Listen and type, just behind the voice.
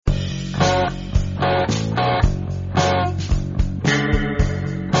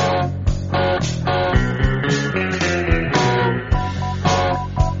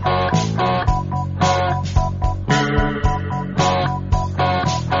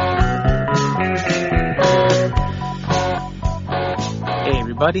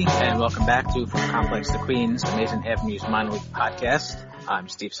everybody, and welcome back to From Complex to Queens, Amazing Avenues Minor League Podcast. I'm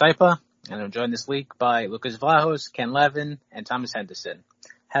Steve Sypa, and I'm joined this week by Lucas Vlahos, Ken Levin, and Thomas Henderson.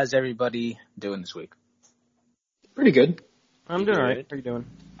 How's everybody doing this week? Pretty good. I'm doing alright. How are you doing?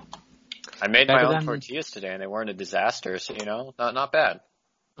 I made my own tortillas today, and they weren't a disaster, so, not bad.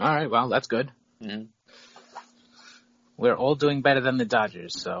 All right, well, that's good. Mm-hmm. We're all doing better than the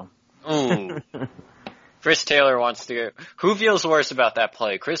Dodgers, so. Ooh. Chris Taylor wants to go. Who feels worse about that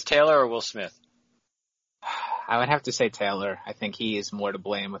play, Chris Taylor or Will Smith? I would have to say Taylor. I think he is more to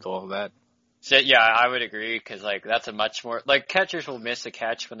blame with all of that. So, yeah, I would agree, because, that's a much more... catchers will miss a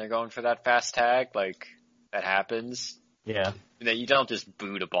catch when they're going for that fast tag. That happens. Yeah. You don't just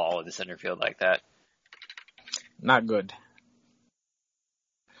boot a ball in the center field like that. Not good.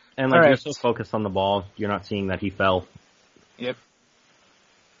 And, you're so focused on the ball, you're not seeing that he fell. Yep.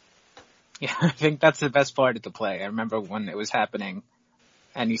 Yeah, I think that's the best part of the play. I remember when it was happening,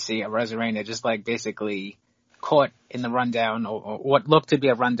 and you see Arozarena just basically caught in the rundown, or what looked to be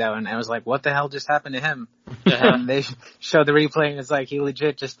a rundown, and I was like, what the hell just happened to him? And they show the replay, and it's like, he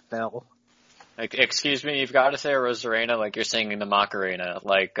legit just fell. Excuse me, you've got to say Arozarena like you're singing the Macarena,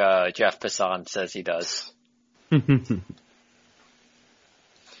 like Jeff Passan says he does.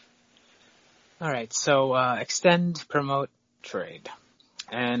 Alright, so extend, promote, trade.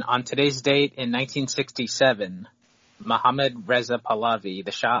 And on today's date in 1967, Mohammad Reza Pahlavi,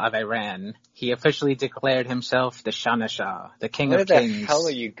 the Shah of Iran, he officially declared himself the Shah, the King of Kings. Where the hell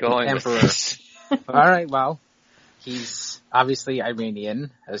are you going, Emperor. Alright, well, he's obviously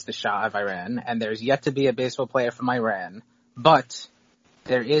Iranian as the Shah of Iran, and there's yet to be a baseball player from Iran, but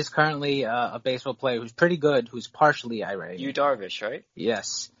there is currently a baseball player who's pretty good, who's partially Iranian. Yu Darvish, right?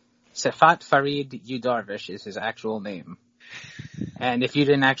 Yes. Safat Farid Yu Darvish is his actual name. And if you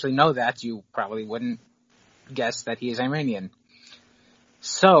didn't actually know that, you probably wouldn't guess that he is Iranian.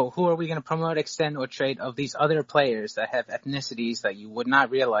 So, who are we going to promote, extend, or trade of these other players that have ethnicities that you would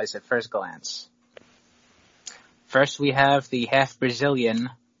not realize at first glance? First, we have the half-Brazilian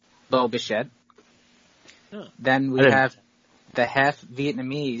Bo Bichette. Huh. Then we have the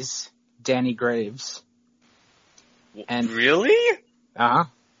half-Vietnamese Danny Graves. And really? Uh-huh.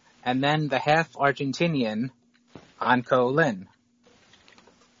 And then the half-Argentinian Anko Lin.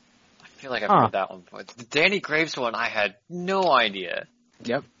 I feel like I've heard that one before. The Danny Graves one, I had no idea.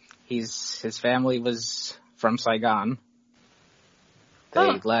 Yep. His family was from Saigon.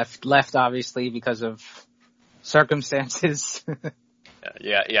 They left obviously because of circumstances.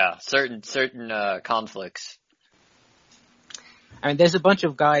 Yeah. Certain conflicts. I mean, there's a bunch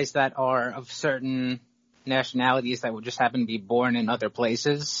of guys that are of certain nationalities that would just happen to be born in other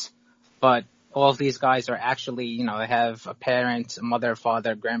places, but all of these guys are actually, they have a parent, a mother,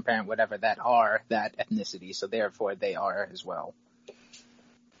 father, grandparent, whatever, that are that ethnicity, so therefore they are as well.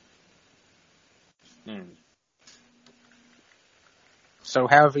 So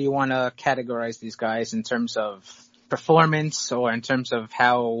however you want to categorize these guys in terms of performance or in terms of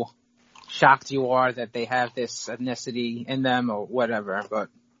how shocked you are that they have this ethnicity in them or whatever, but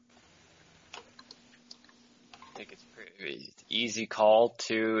I think it's pretty easy call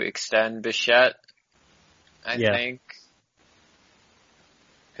to extend Bichette, I think.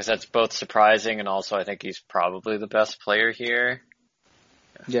 Because that's both surprising and also I think he's probably the best player here.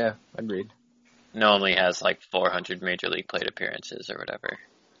 Yeah, agreed. No, only has 400 Major League plate appearances or whatever.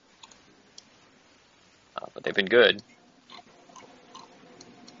 But they've been good.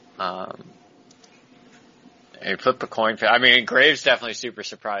 You flip a coin. Graves definitely super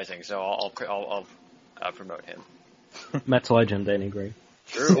surprising, so I'll promote him. Mets legend, Danny Graves.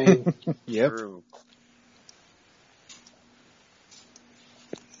 True. Yep. True.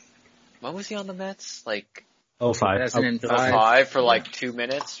 When was he on the Mets? 05. 2005 for 2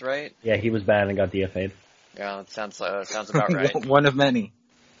 minutes, right? Yeah, he was bad and got DFA'd. Yeah, that sounds about right. One of many.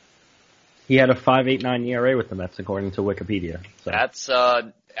 He had a 5.89 ERA with the Mets, according to Wikipedia. So. That's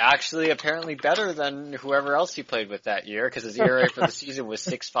actually apparently better than whoever else he played with that year, because his ERA for the season was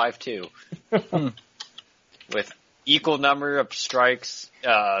 6.52, with equal number of strikeouts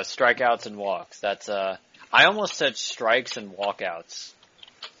and walks. That's I almost said strikes and walkouts.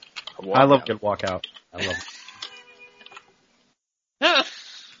 I love good walkout. I love it.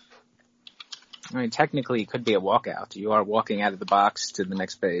 I mean, technically, it could be a walkout. You are walking out of the box to the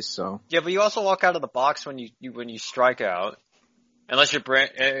next base, so. Yeah, but you also walk out of the box when you strike out. Unless you're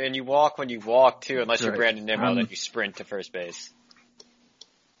and you walk when you walk too. Unless you're Brandon Nimmo, then you sprint to first base.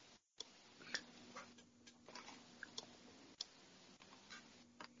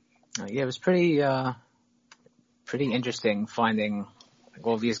 Yeah, it was pretty interesting finding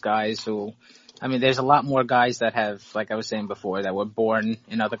all these guys who I mean, there's a lot more guys that have, like I was saying before, that were born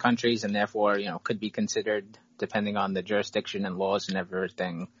in other countries and therefore, could be considered, depending on the jurisdiction and laws and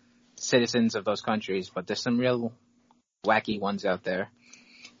everything, citizens of those countries. But there's some real wacky ones out there.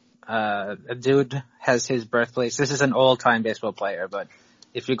 A dude has his birthplace. This is an old-time baseball player, but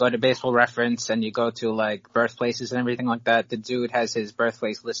if you go to Baseball Reference and you go to like birthplaces and everything like that, the dude has his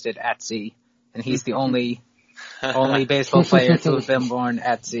birthplace listed at sea, and he's the only baseball player to have been born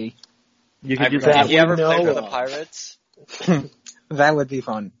at sea. You could do that. Did he ever play for the Pirates? That would be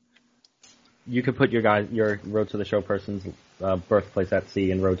fun. You could put your Road to the Show person's birthplace at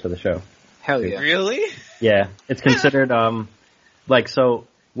sea in Road to the Show. Hell yeah. Really? Yeah, it's considered so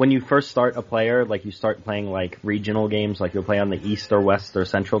when you first start a player, like you start playing like regional games, like you'll play on the East or West or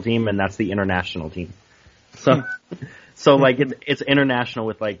Central team, and that's the international team. So like it's international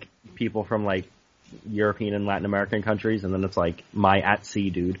with like people from like European and Latin American countries, and then it's like my at sea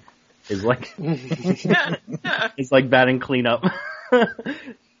dude is like it's like batting cleanup.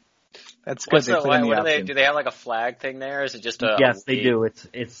 That's good. Do they have like a flag thing there? Or is it just a? Yes, they do.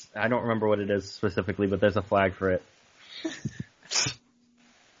 It's I don't remember what it is specifically, but there's a flag for it.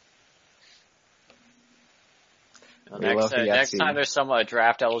 Next time there's a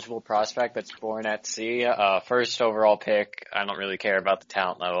draft eligible prospect that's born at sea, first overall pick, I don't really care about the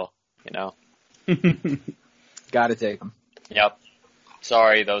talent level, Gotta take them. Yep.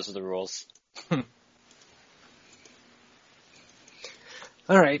 Sorry, those are the rules.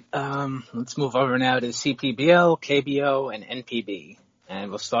 Alright, let's move over now to CPBL, KBO, and NPB. And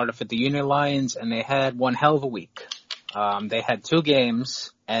we'll start off with the Union Lions, and they had one hell of a week. They had 2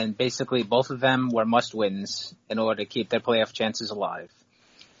 games, and basically both of them were must-wins in order to keep their playoff chances alive.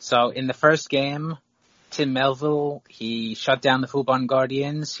 So in the first game, Tim Melville, he shut down the Fubon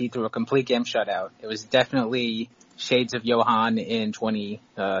Guardians. He threw a complete game shutout. It was definitely shades of Johan in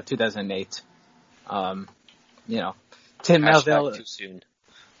 2008. Tim Melville. Too soon.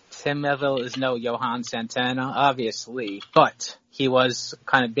 Tim Melville is no Johan Santana, obviously, but he was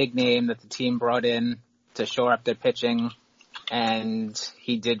kind of big name that the team brought in to shore up their pitching, and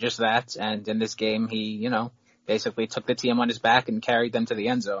he did just that. And in this game, he, basically took the team on his back and carried them to the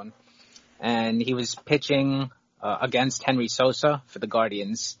end zone. And he was pitching against Henry Sosa for the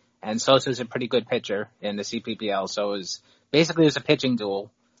Guardians, and Sosa's a pretty good pitcher in the CPBL, so it was a pitching duel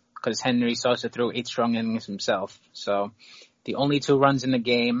because Henry Sosa threw 8 strong innings himself. So the only 2 runs in the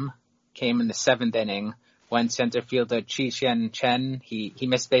game came in the 7th inning when center fielder Chi-Hsien Chen, he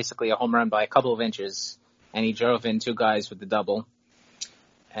missed basically a home run by a couple of inches, and he drove in 2 guys with the double.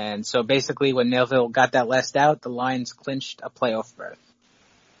 And so basically when Melville got that last out, the Lions clinched a playoff berth.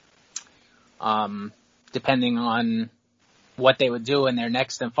 Depending on what they would do in their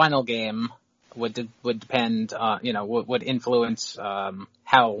next and final game would depend, would influence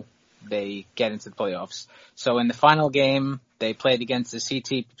how they get into the playoffs. So in the final game, they played against the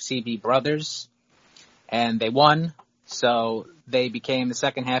CTCB Brothers, and they won. So they became the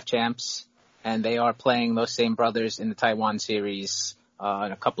second half champs, and they are playing those same brothers in the Taiwan series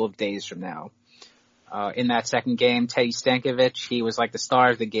in a couple of days from now. In that second game, Teddy Stankovic, he was like the star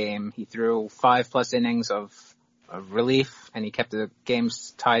of the game. He threw 5+ innings of relief, and he kept the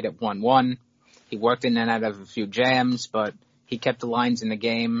games tied at 1-1. He worked in and out of a few jams, but he kept the Lions in the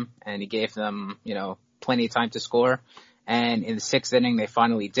game, and he gave them, plenty of time to score. And in the 6th inning, they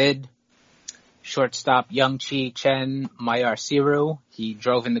finally did. Shortstop Young Chi Chen Mayar Siru, he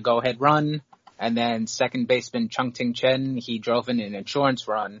drove in the go-ahead run. And then second baseman Chung Ting Chen, he drove in an insurance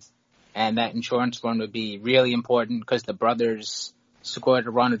run. And that insurance run would be really important because the brothers scored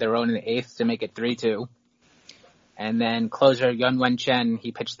a run of their own in the 8th to make it 3-2. And then closer Yun Wen Chen,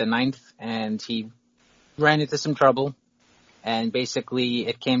 he pitched the 9th, and he ran into some trouble. And basically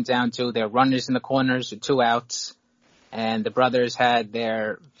it came down to their runners in the corners with 2 outs. And the brothers had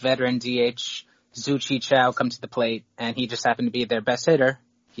their veteran DH, Zhu Chi Chow, come to the plate, and he just happened to be their best hitter.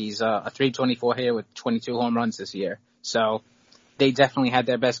 He's a .324 hitter with 22 home runs this year. So they definitely had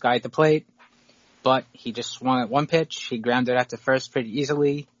their best guy at the plate, but he just swung at one pitch. He grounded out to first pretty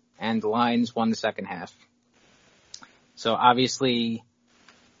easily, and the Lions won the second half. So obviously,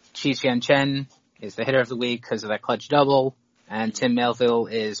 Chi-Hsien Chen is the hitter of the week because of that clutch double, and Tim Melville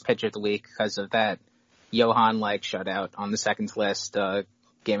is pitcher of the week because of that Johan-like shutout on the second to last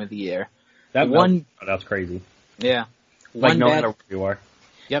game of the year. That's crazy. Yeah. Like no matter where you are.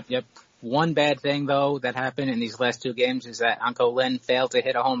 Yep. One bad thing, though, that happened in these last 2 games is that Anko Lin failed to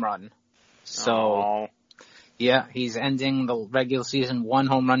hit a home run. So, yeah, he's ending the regular season 1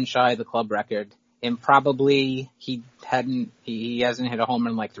 home run shy of the club record. And probably he hasn't hit a home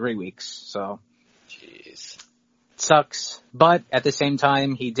run in like 3 weeks. So, jeez. sucks, but at the same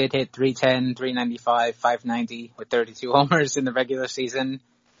time, he did hit 310, 395, 590 with 32 homers in the regular season,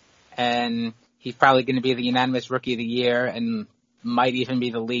 and he's probably going to be the unanimous Rookie of the Year and might even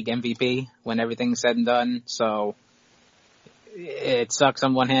be the league MVP when everything's said and done. So it sucks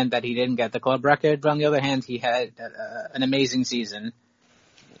on one hand that he didn't get the club record, but on the other hand, he had an amazing season.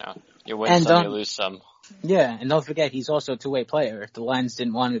 No, you win some, you lose some. Yeah, and don't forget, he's also a two-way player. The Lions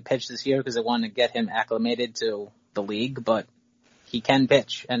didn't want him to pitch this year because they wanted to get him acclimated to the league, but he can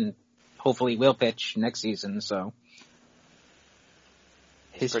pitch, and hopefully will pitch next season, so.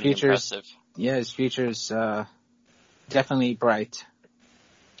 His future's impressive. Yeah, his future's definitely bright.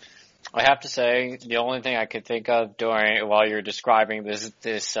 I have to say, the only thing I could think of while you're describing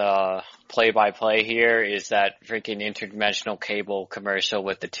this play-by-play here is that freaking interdimensional cable commercial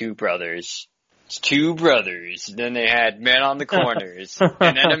with the two brothers. It's two brothers. Then they had men on the corners,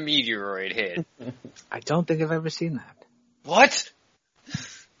 and then a meteoroid hit. I don't think I've ever seen that. What?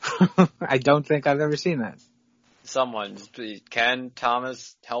 I don't think I've ever seen that. Someone, Ken,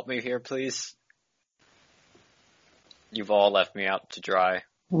 Thomas, help me here, please. You've all left me out to dry.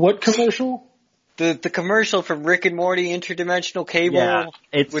 What commercial? The commercial from Rick and Morty Interdimensional Cable. Yeah,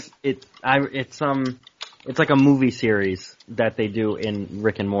 it's like a movie series that they do in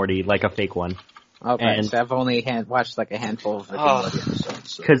Rick and Morty, like a fake one. Okay, and so I've only watched like a handful of Rick and Morty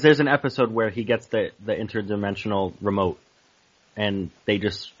episodes. Because there's an episode where he gets the interdimensional remote, and they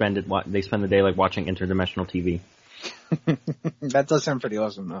just spend the day like watching interdimensional TV. That does sound pretty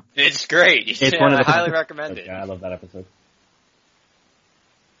awesome, though. It's great. It's one of the I highly recommend it. Yeah, I love that episode.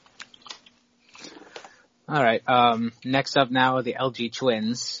 All right. Next up now are the LG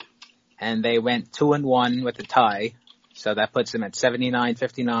Twins, and they went 2-1 with a tie, so that puts them at 79,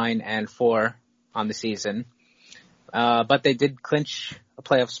 59, and 4 on the season. But they did clinch a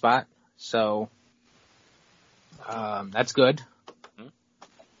playoff spot, so that's good.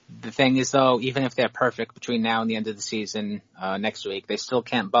 The thing is, though, even if they're perfect between now and the end of the season next week, they still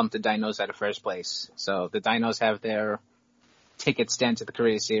can't bump the Dinos out of first place. So the Dinos have their ticket stand to the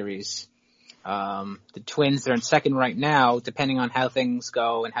Korea Series. The Twins, they're in second right now. Depending on how things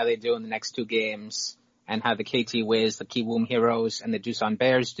go and how they do in the next two games, and how the KT Wiz, the Kiwoom Heroes, and the Doosan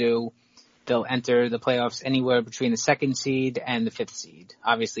Bears do, they'll enter the playoffs anywhere between the second seed and the fifth seed.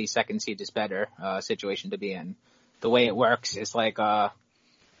 Obviously, second seed is better situation to be in. The way it works is like a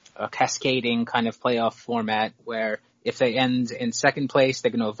cascading kind of playoff format where if they end in second place, they're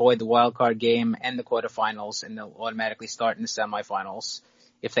going to avoid the wild card game and the quarterfinals, and they'll automatically start in the semifinals.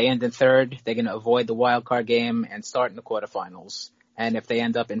 If they end in third, they're going to avoid the wild card game and start in the quarterfinals. And if they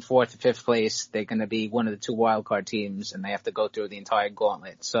end up in fourth or fifth place, they're going to be one of the two wild card teams, and they have to go through the entire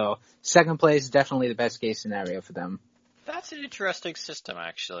gauntlet. So second place is definitely the best case scenario for them. That's an interesting system,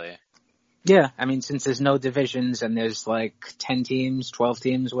 actually. Yeah, I mean, since there's no divisions and there's like 10 teams, 12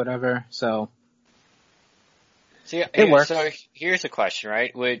 teams, whatever, so it works. So here's the question,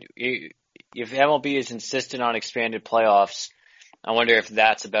 right? If MLB is insistent on expanded playoffs, I wonder if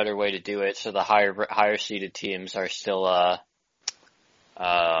that's a better way to do it, so the higher seeded teams are still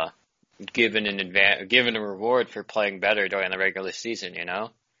given a reward for playing better during the regular season, you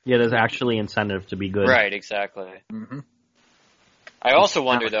know? Yeah, there's actually incentive to be good. Right, exactly. Mm-hmm. I also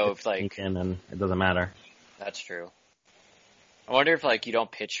wonder though if like and it doesn't matter. That's true. I wonder if like you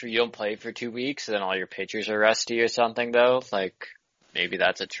don't play for 2 weeks, and then all your pitchers are rusty or something though. Like maybe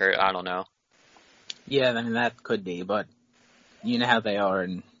that's a true. I don't know. Yeah, I mean that could be, but you know how they are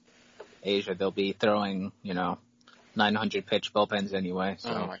in Asia. They'll be throwing 900 pitch bullpens anyway. So.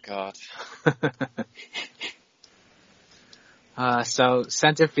 Oh my god. So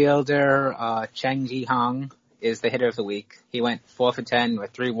center fielder Chang Ji-hong is the hitter of the week. He went 4 for 10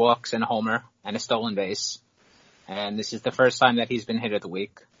 with 3 walks and a homer and a stolen base. And this is the first time that he's been hitter of the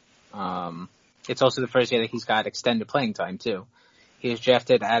week. It's also the first year that he's got extended playing time too. He was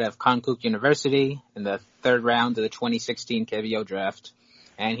drafted out of Konkuk University in the 3rd round of the 2016 KBO draft.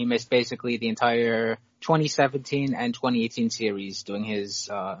 And he missed basically the entire 2017 and 2018 series doing his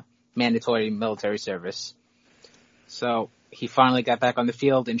mandatory military service. So he finally got back on the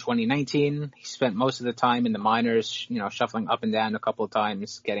field in 2019. He spent most of the time in the minors, shuffling up and down a couple of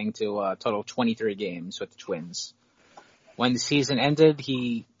times, getting to a total of 23 games with the Twins. When the season ended,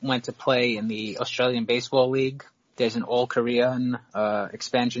 he went to play in the Australian Baseball League. There's an all-Korean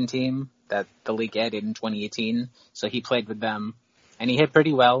expansion team that the league added in 2018, so he played with them. And he hit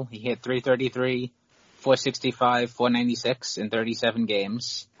pretty well. He hit 333, 465, 496 in 37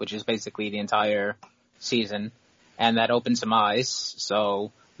 games, which is basically the entire season. And that opened some eyes.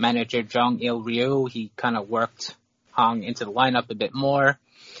 So manager Jong Il-ryu, he kind of worked Hong into the lineup a bit more.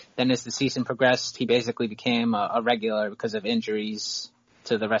 Then as the season progressed, he basically became a regular because of injuries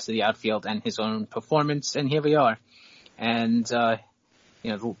to the rest of the outfield and his own performance. And here we are. And,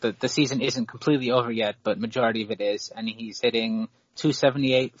 the season isn't completely over yet, but majority of it is. And he's hitting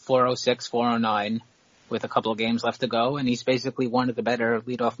 278, 406, 409 with a couple of games left to go. And he's basically one of the better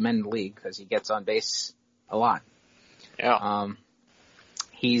leadoff men in the league because he gets on base a lot. Yeah.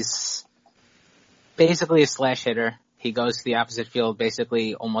 He's basically a slash hitter. He goes to the opposite field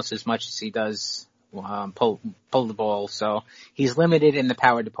basically almost as much as he does pull the ball. So he's limited in the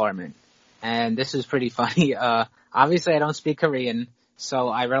power department. And this is pretty funny. Obviously I don't speak Korean, so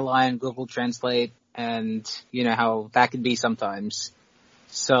I rely on Google Translate, and you know how that can be sometimes.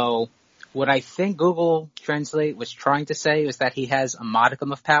 So what I think Google Translate was trying to say was that he has a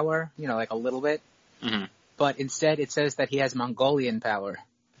modicum of power, like a little bit. Mm-hmm. But instead it says that he has Mongolian power.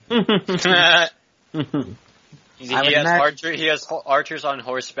 He has archers on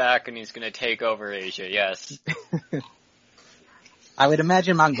horseback, and he's going to take over Asia. Yes. I would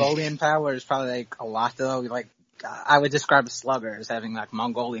imagine Mongolian power is probably like a lot, though. Like I would describe a slugger as having like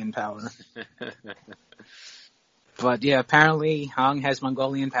Mongolian power. But yeah, apparently Hung has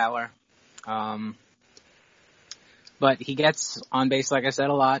Mongolian power. But he gets on base, like I said,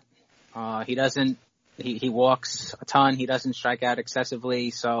 a lot. He walks a ton. He doesn't strike out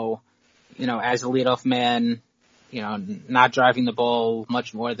excessively. So, as a leadoff man, not driving the ball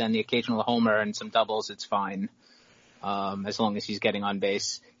much more than the occasional homer and some doubles, it's fine. As long as he's getting on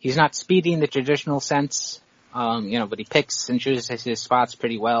base. He's not speedy in the traditional sense, but he picks and chooses his spots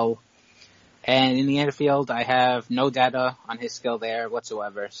pretty well. And in the infield, I have no data on his skill there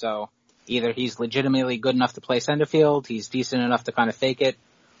whatsoever. So either he's legitimately good enough to play center field, he's decent enough to kind of fake it,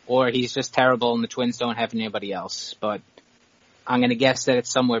 or he's just terrible and the Twins don't have anybody else. But I'm going to guess that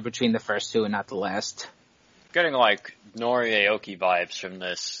it's somewhere between the first two and not the last. Getting like Nori Aoki vibes from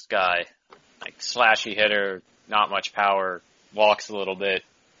this guy. Like slashy hitter, not much power, walks a little bit,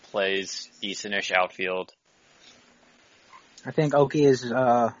 plays decent-ish outfield. I think Aoki is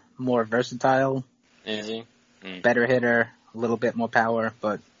more versatile. Is he? Better hitter, a little bit more power,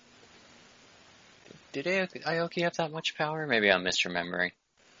 but... Did Aoki have that much power? Maybe I'm misremembering.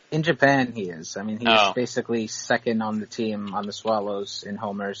 In Japan, he is. I mean, he's basically second on the team on the Swallows in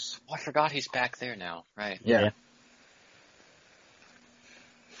homers. Oh, I forgot he's back there now. Right. Yeah.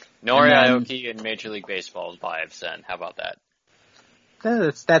 Nori Aoki in Major League Baseball's vibes then. How about that?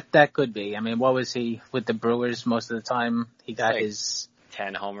 That could be. I mean, what was he with the Brewers most of the time? He got like his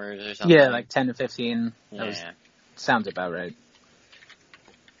 10 homers or something. Yeah, like 10 to 15. Sounds about right.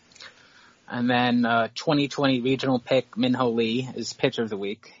 And then 2020 regional pick Minho Lee is pitcher of the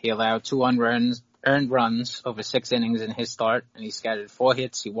week. He allowed 2 earned runs over 6 innings in his start, and he scattered 4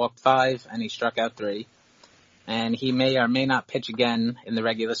 hits. He walked 5, and he struck out 3. And he may or may not pitch again in the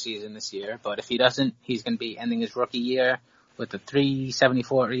regular season this year, but if he doesn't, he's going to be ending his rookie year with a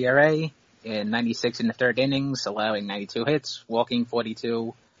 3.74 ERA in 96 in the third innings, allowing 92 hits, walking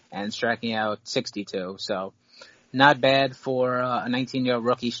 42, and striking out 62. So not bad for a 19-year-old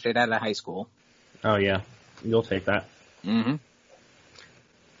rookie straight out of high school. Oh, yeah. You'll take that. Mm-hmm.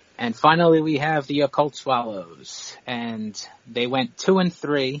 And finally, we have the Yakult Swallows. And they went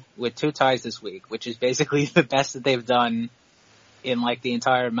 2-3 with 2 ties this week, which is basically the best that they've done in, like, the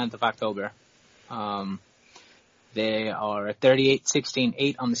entire month of October. They are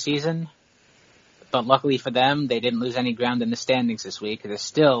 38-16-8 on the season. But luckily for them, they didn't lose any ground in the standings this week. They're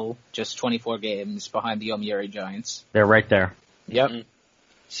still just 24 games behind the Yomiuri Giants. They're right there. Yep. Mm-hmm.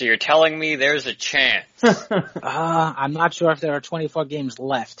 So you're telling me there's a chance? I'm not sure if there are 24 games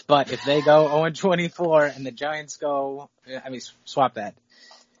left, but if they go 0-24 and the Giants swap that.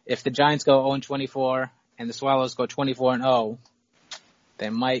 If the Giants go 0-24 and the Swallows go 24-0, they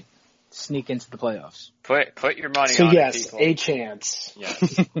might sneak into the playoffs. Put your money on it. So yes, people. a chance.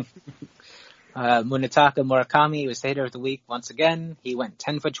 Yes. Munetaka Murakami was the hitter of the week once again. He went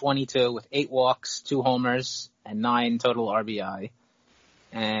 10 for 22 with 8 walks, 2 homers, and 9 total RBI.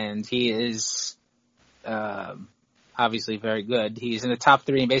 And he is obviously very good. He's in the top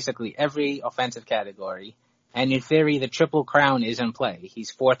 3 in basically every offensive category. And in theory, the Triple Crown is in play.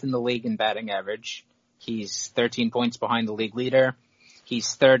 He's 4th in the league in batting average. He's 13 points behind the league leader.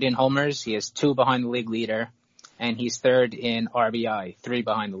 He's 3rd in homers. He has 2 behind the league leader. And he's 3rd in RBI, 3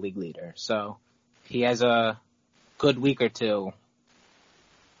 behind the league leader. So he has a good week or two.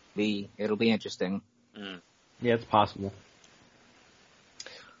 It'll be interesting. Yeah, it's possible.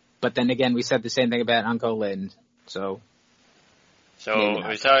 But then again, we said the same thing about Uncle Lin. So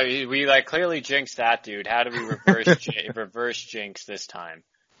we like clearly jinxed that dude. How do we reverse jinx this time?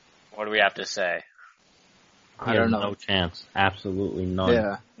 What do we have to say? I don't know. No chance. Absolutely none.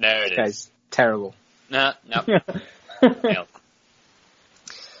 Yeah. There This it is. guy's terrible. No. Nailed.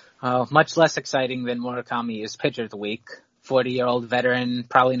 Much less exciting than Murakami is pitcher of the week. 40-year-old veteran,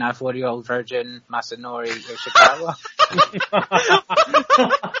 probably not 40-year-old virgin, Masanori Yoshikawa.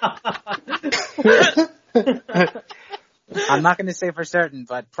 I'm not going to say for certain,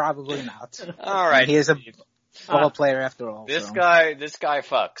 but probably not. All right. He is a ball player after all. This so. guy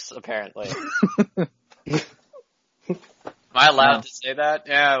fucks, apparently. Am I allowed to say that?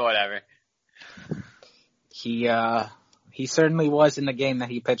 Yeah, whatever. He certainly was in the game that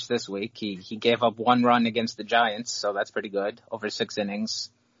he pitched this week. He gave up 1 run against the Giants, so that's pretty good, over 6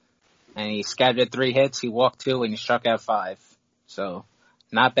 innings. And he scattered 3 hits, he walked 2, and he struck out 5. So,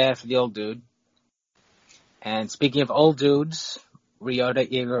 not bad for the old dude. And speaking of old dudes, Ryota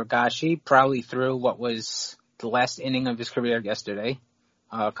Igarashi probably threw what was the last inning of his career yesterday.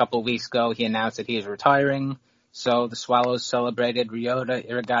 A couple of weeks ago, he announced that he is retiring, so the Swallows celebrated Ryota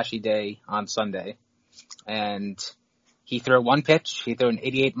Igarashi Day on Sunday. And he threw 1 pitch. He threw an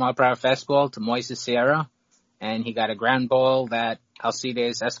 88-mile-per-hour fastball to Moises Sierra, and he got a ground ball that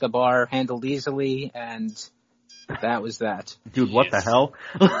Alcides Escobar handled easily, and that was that. Dude, what the hell?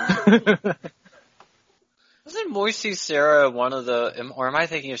 Wasn't Moises Sierra one of the, or am I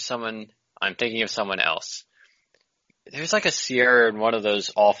thinking of someone, I'm thinking of someone else. There's like a Sierra in one of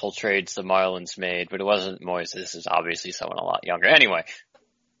those awful trades the Marlins made, but it wasn't Moises. This is obviously someone a lot younger. Anyway.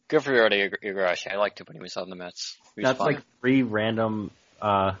 Good for Ryota Igarashi. I liked it when he was on the Mets. That's fun. Like 3 random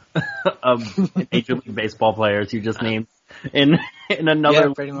Major League Baseball players you just named in another.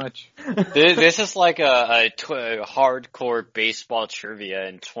 Yeah, pretty much. This is like a hardcore baseball trivia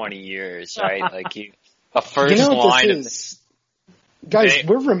in 20 years, right? Like a first line. This is? Guys,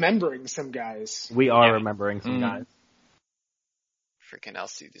 we're remembering some guys. We are remembering some guys. Freaking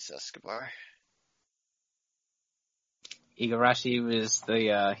Alcides Escobar. Igarashi was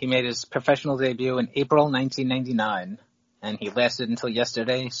he made his professional debut in April 1999, and he lasted until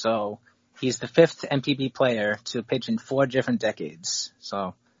yesterday, so he's the 5th MPB player to pitch in 4 different decades,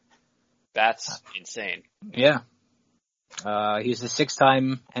 so. That's insane. Yeah. He was the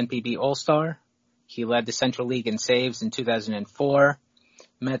 6-time NPB All-Star. He led the Central League in saves in 2004.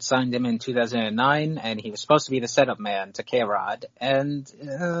 Mets signed him in 2009, and he was supposed to be the setup man to K-Rod, and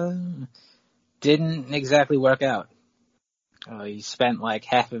didn't exactly work out. He spent like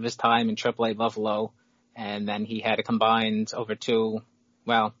half of his time in AAA Buffalo, and then he had a combined over a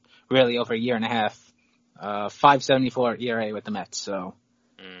year and a half, 5.74 ERA with the Mets, so.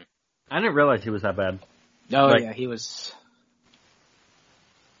 I didn't realize he was that bad. Oh, yeah, he was.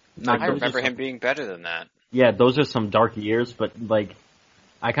 I remember him being better than that. Yeah, those are some dark years, but like,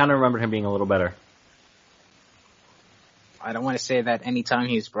 I kind of remember him being a little better. I don't want to say that any time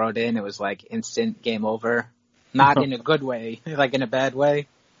he was brought in, it was like instant game over. Not in a good way, like in a bad way,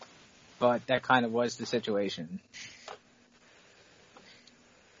 but that kind of was the situation.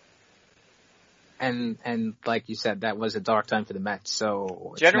 And like you said, that was a dark time for the Mets,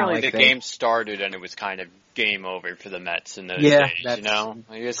 so. Generally the game started and it was kind of game over for the Mets in those days, you know?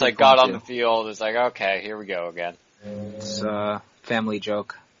 You just like got on the field, it's like, okay, here we go again. It's a Family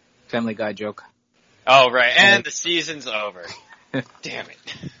Guy joke. Oh, right, and the season's over. Damn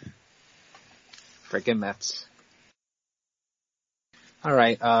it. Frickin' Mets.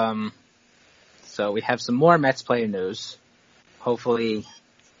 Alright, so we have some more Mets player news. Hopefully,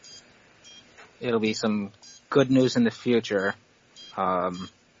 it'll be some good news in the future. And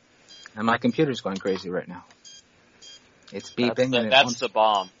my computer's going crazy right now. It's beeping. That's the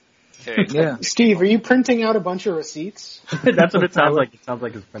bomb. Yeah. Steve, are you printing out a bunch of receipts? That's what it sounds like. It sounds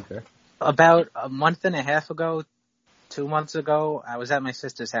like his printer. About a month and a half ago, 2 months ago, I was at my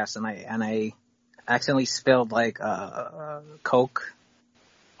sister's house and I accidentally spilled like Coke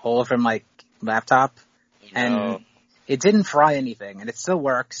all over my laptop, and it didn't fry anything, and it still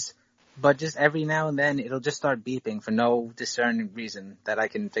works, but just every now and then it'll just start beeping for no discerning reason that I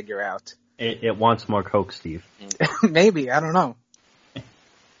can figure out. It wants more Coke, Steve. Maybe, I don't know.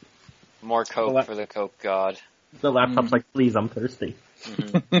 More Coke for the Coke god. The laptop's like, please, I'm thirsty.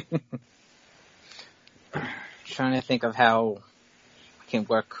 Mm-hmm. Trying to think of how I can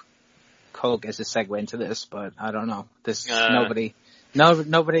work Coke as a segue into this, but I don't know.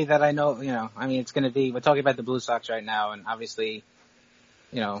 Nobody that I know, you know, I mean, it's going to be, we're talking about the Blue Sox right now, and obviously,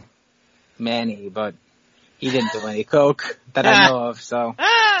 you know, Manny, but he didn't do any Coke that I know of, so.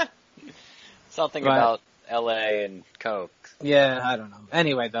 Something about LA and Coke. Yeah, I don't know.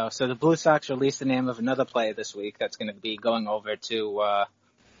 Anyway, though, so the Blue Sox released the name of another player this week that's going to be going over to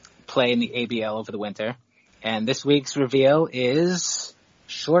play in the ABL over the winter. And this week's reveal is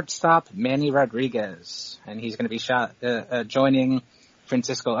shortstop Manny Rodriguez, and he's going to be joining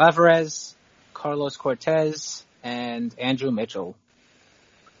Francisco Alvarez, Carlos Cortez, and Andrew Mitchell.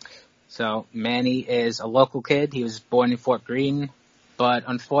 So Manny is a local kid. He was born in Fort Greene, but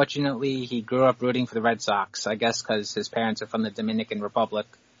unfortunately he grew up rooting for the Red Sox, I guess because his parents are from the Dominican Republic.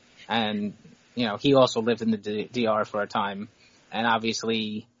 And, he also lived in the DR for a time. And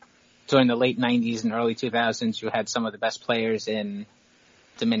obviously during the late 90s and early 2000s, you had some of the best players in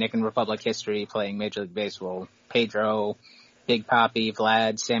Dominican Republic history playing Major League Baseball. Pedro, Big Papi,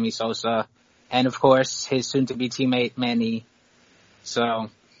 Vlad, Sammy Sosa, and of course his soon-to-be teammate Manny. So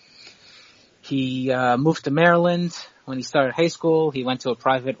he moved to Maryland when he started high school. He went to a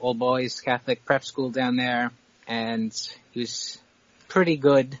private all-boys Catholic prep school down there, and he was pretty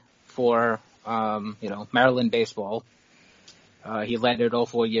good for Maryland baseball. He led it all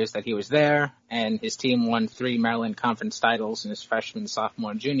 4 years that he was there, and his team won 3 Maryland Conference titles in his freshman,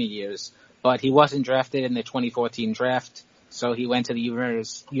 sophomore, and junior years. But he wasn't drafted in the 2014 draft, so he went to the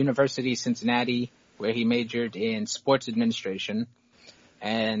University of Cincinnati, where he majored in sports administration.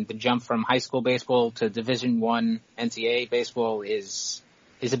 And the jump from high school baseball to Division I NCAA baseball is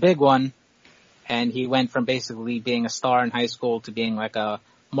a big one. And he went from basically being a star in high school to being like a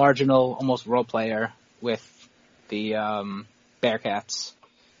marginal, almost role player with the Bearcats.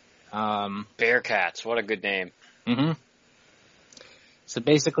 Bearcats, what a good name. Mm-hmm. So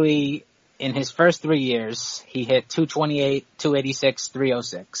basically, in his first 3 years, he hit .228, .286,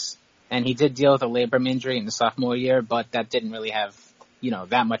 .306. And he did deal with a labrum injury in the sophomore year, but that didn't really have,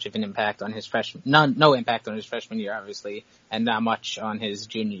 that much of an impact on his no impact on his freshman year, obviously, and not much on his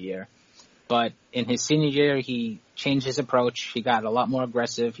junior year. But in his senior year, he changed his approach. He got a lot more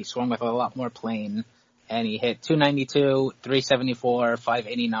aggressive. He swung with a lot more plane. And he hit .292, .374,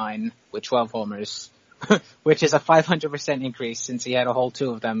 .589 with 12 homers, which is a 500% increase since he had a whole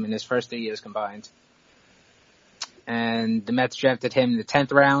 2 of them in his first 3 years combined. And the Mets drafted him in the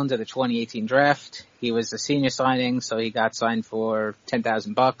 10th round of the 2018 draft. He was a senior signing, so he got signed for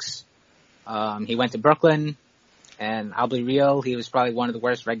 $10,000. He went to Brooklyn, and I'll be real, he was probably one of the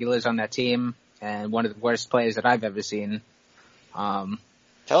worst regulars on that team, and one of the worst players that I've ever seen.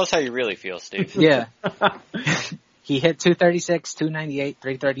 Tell us how you really feel, Steve. Yeah. He hit .236, .298,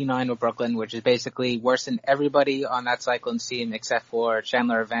 .339 with Brooklyn, which is basically worse than everybody on that Cyclones team except for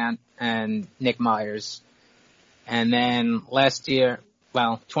Chandler Avant and Nick Myers. And then last year,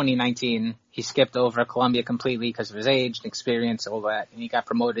 2019, he skipped over Columbia completely because of his age and experience, all that. And he got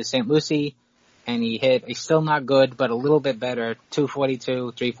promoted to St. Lucie, and he hit a still not good, but a little bit better,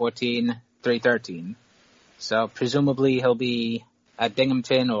 .242, .314, .313. So presumably he'll be at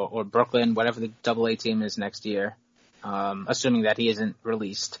Binghamton or Brooklyn, whatever the AA team is next year, assuming that he isn't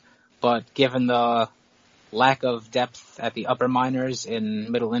released. But given the lack of depth at the upper minors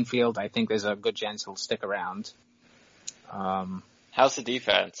in middle infield, I think there's a good chance he'll stick around. How's the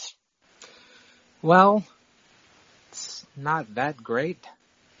defense? Well, it's not that great.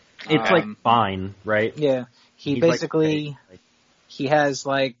 It's fine, right? Yeah. He basically, he has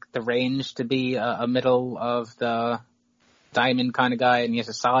the range to be a middle of the diamond kind of guy, and he has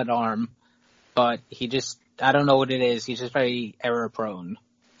a solid arm, but I don't know what it is. He's just very error prone.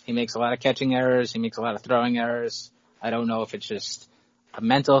 He makes a lot of catching errors. He makes a lot of throwing errors. I don't know if it's just a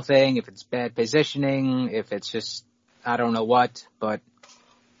mental thing, if it's bad positioning, if it's just, I don't know what, but.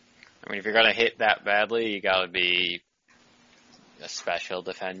 I mean, if you're going to hit that badly, you got to be a special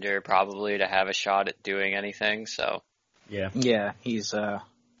defender probably to have a shot at doing anything, so. Yeah. Yeah, he's,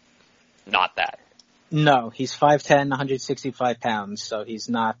 not that. No, he's 5'10", 165 pounds, so he's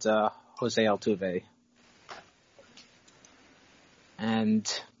not Jose Altuve.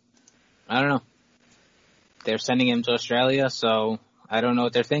 And I don't know. They're sending him to Australia, so I don't know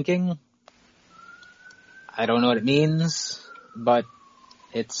what they're thinking. I don't know what it means, but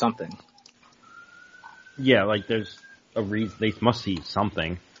it's something. Yeah, there's a reason. They must see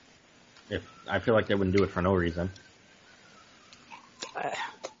something. I feel like they wouldn't do it for no reason.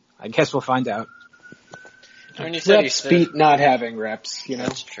 I guess we'll find out. I mean, you said reps beat not having reps,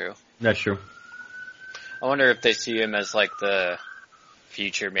 That's true. That's true. I wonder if they see him as the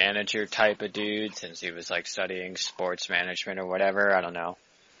future manager type of dude, since he was studying sports management or whatever. I don't know.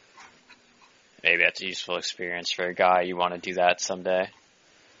 Maybe that's a useful experience for a guy. You want to do that someday.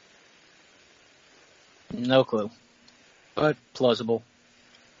 No clue. But plausible.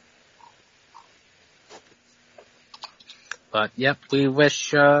 But yep, we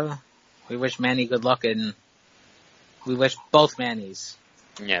wish Manny good luck, and we wish both Mannys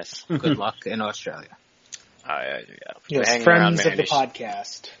yes good luck in Australia. Yeah. Yes, friends of the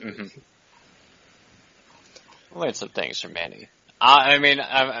podcast. Mm-hmm. I learned some things from Manny. I mean,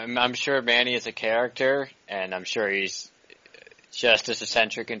 I'm sure Manny is a character, and I'm sure he's just as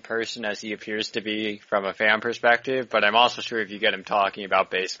eccentric in person as he appears to be from a fan perspective, but I'm also sure if you get him talking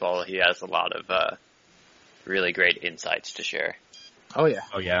about baseball, he has a lot of really great insights to share. Oh yeah.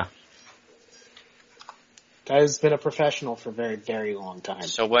 Oh yeah. Guy's been a professional for a very, very long time.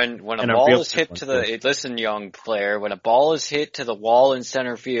 So when a ball is hit to listen, young player, when a ball is hit to the wall in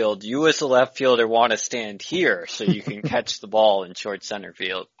center field, you as a left fielder want to stand here so you can catch the ball in short center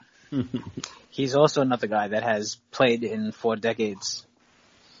field. He's also another guy that has played in 4 decades.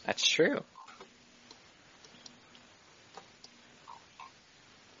 That's true.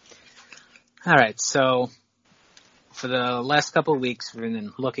 All right, so for the last couple of weeks, we've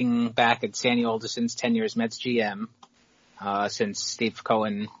been looking back at Sandy Alderson's tenure as Mets GM, since Steve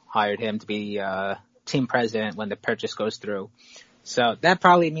Cohen hired him to be team president when the purchase goes through. So that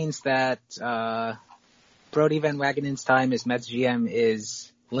probably means that Brodie Van Wagenen's time as Mets GM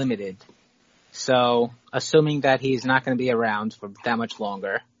is limited. So assuming that he's not going to be around for that much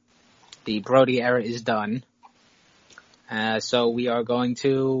longer, the Brodie era is done. So we are going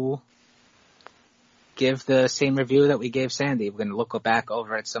to give the same review that we gave Sandy. We're going to look back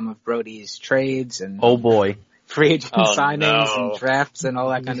over at some of Brodie's trades and Oh boy. free agent signings and drafts and all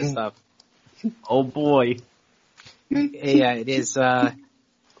that kind of stuff. Oh boy. Yeah, it is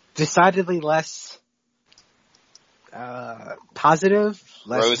decidedly less positive,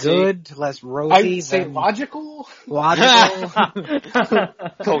 less Rosy. Good, less rosy. I'd say logical.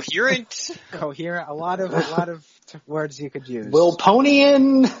 Coherent. Coherent. A lot of words you could use.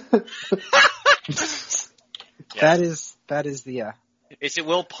 Wilponian. Yes. That is the Is it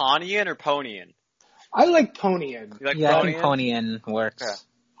Wilponian or Ponian? I like Ponian. You like yeah, I Ponian? think Ponian works. Okay.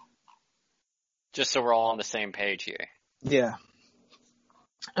 Just so we're all on the same page here. Yeah.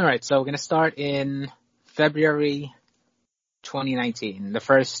 All right, so we're going to start in February 2019, the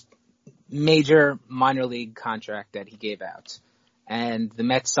first major minor league contract that he gave out. And the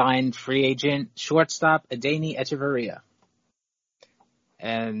Mets signed free agent shortstop Adeiny Echeverria.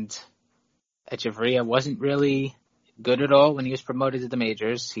 And Echeverria wasn't really good at all when he was promoted to the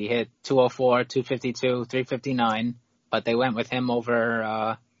majors. He hit 204, 252, 359, but they went with him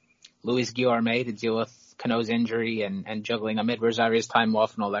over Luis Guillorme to deal with Cano's injury and juggling Amid Rosario's time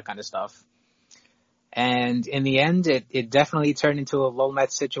off and all that kind of stuff. And in the end, it definitely turned into a low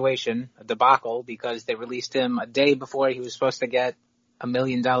Mets situation, a debacle, because they released him a day before he was supposed to get $1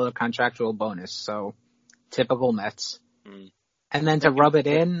 million contractual bonus. So, typical Mets. Mm. And then to rub it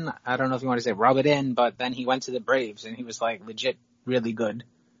in, I don't know if you want to say rub it in, but then he went to the Braves and he was like legit really good.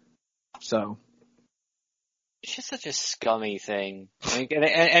 So. It's just such a scummy thing. Like,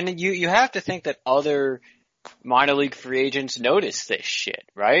 and you have to think that other minor league free agents notice this shit,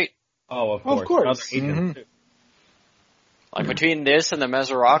 right? Oh, of course. Of course. Mm-hmm. Like between this and the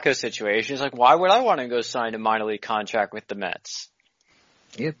Mesoraco situation, it's like, why would I want to go sign a minor league contract with the Mets?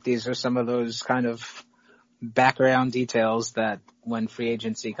 Yep, these are some of those kind of background details that when free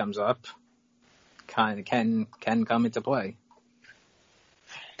agency comes up, kind of can come into play.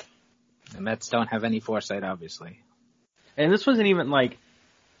 The Mets don't have any foresight, obviously. And this wasn't even like,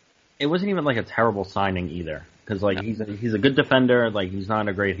 it wasn't even like a terrible signing either. Cause like, he's a good defender, like he's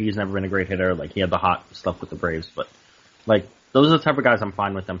never been a great hitter, like he had the hot stuff with the Braves, but like, those are the type of guys I'm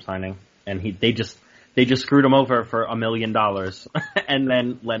fine with them signing. And they just screwed him over for $1 million and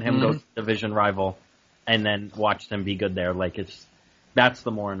then let him go to the division rival and then watched him be good there. Like that's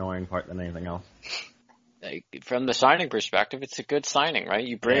the more annoying part than anything else. Like, from the signing perspective, it's a good signing, right?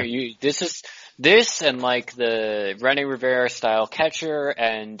 This and like the Renny Rivera style catcher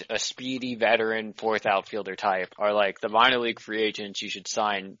and a speedy veteran fourth outfielder type are like the minor league free agents you should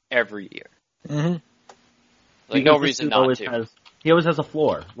sign every year. Mm-hmm. Like no reason not to. He always has a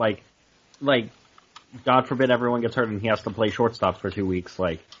floor. Like God forbid everyone gets hurt and he has to play shortstop for 2 weeks.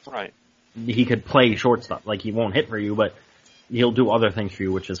 Like right. He could play shortstop. Like he won't hit for you, but he'll do other things for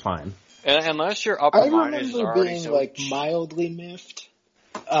you, which is fine. Unless your upper minors is remember already being so like mildly miffed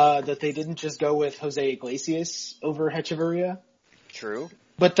that they didn't just go with Jose Iglesias over Hechavarria. True.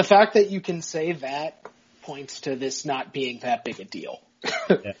 But the fact that you can say that points to this not being that big a deal.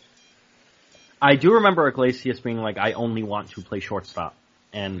 Yeah. I do remember Iglesias being like, I only want to play shortstop.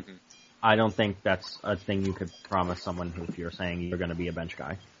 And I don't think that's a thing you could promise someone who, if you're saying you're going to be a bench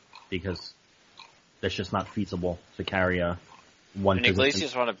guy. Because that's just not feasible to carry a one and position.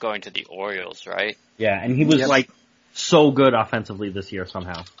 Iglesias wound up going to the Orioles, right? Yeah, and he was like so good offensively this year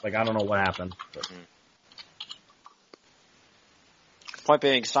somehow. Like, I don't know what happened. But. Point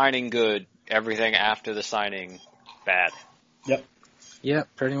being, signing good, everything after the signing, bad. Yep,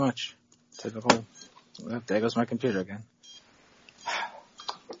 pretty much. Typical. Well, there goes my computer again.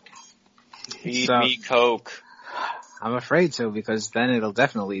 Feed me Coke. I'm afraid so, because then it'll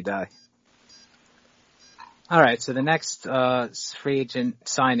definitely die. Alright, so the next free agent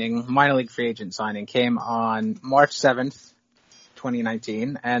signing, minor league free agent signing, came on March 7th,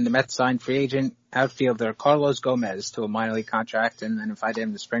 2019, and the Mets signed free agent outfielder Carlos Gomez to a minor league contract and then invited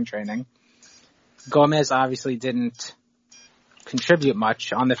him to spring training. Gomez obviously didn't contribute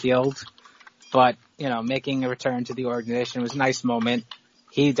much on the field, but, you know, making a return to the organization was a nice moment.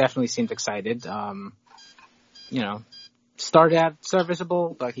 He definitely seemed excited. You know, started out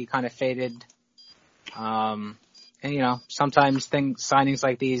serviceable, but he kind of faded. And, you know, sometimes signings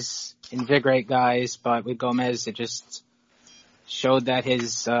like these invigorate guys, but with Gomez, it just showed that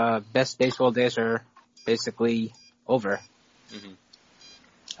his best baseball days are basically over. Mm-hmm.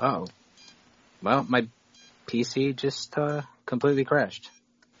 Oh. Well, my PC just completely crashed.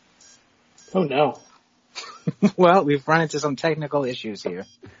 Oh no. Well, we've run into some technical issues here.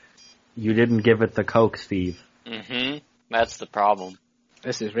 You didn't give it the Coke, Steve. Mm-hmm. That's the problem.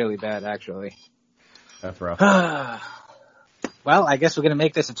 This is really bad, actually. That's rough. Well, I guess we're going to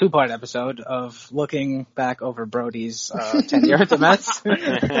make this a two-part episode of looking back over Brody's tenure at the Mets.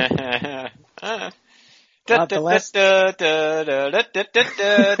 The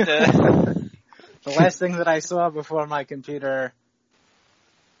last thing that I saw before my computer,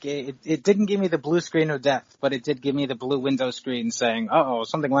 it didn't give me the blue screen of death, but it did give me the blue window screen saying, uh-oh,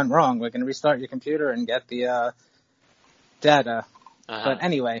 something went wrong. We're going to restart your computer and get the data. Uh-huh. But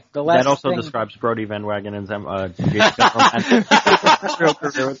anyway, the last That also thing... describes Brody Van Wagenen's Van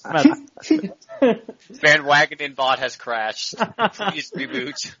Wagenen bot has crashed. Please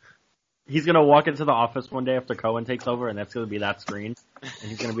reboot. He's gonna walk into the office one day after Cohen takes over, and that's gonna be that screen. And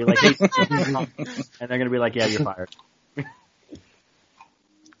he's gonna be like, "Hey," and they're gonna be like, "Yeah, you're fired."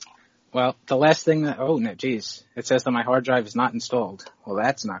 Well, the last thing that... Oh, no, geez. It says that my hard drive is not installed. Well,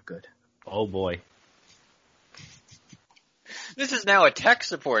 that's not good. Oh boy. This is now a tech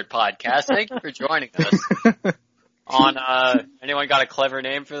support podcast. Thank you for joining us. On, anyone got a clever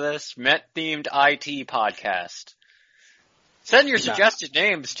name for this? Met-themed IT podcast. Send your suggested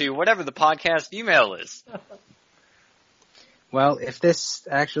names to whatever the podcast email is. Well, if this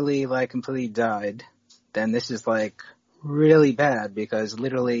actually, completely died, then this is, really bad, because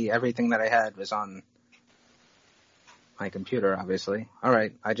literally everything that I had was on my computer, obviously.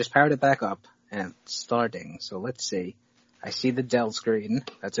 Alright, I just powered it back up, and it's starting, so let's see. I see the Dell screen.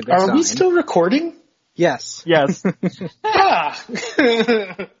 That's a good sign. Are we still recording? Yes. Yes.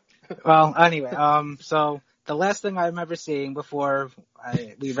 Well, anyway, so the last thing I remember seeing before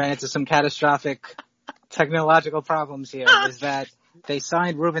we ran into some catastrophic technological problems here is that they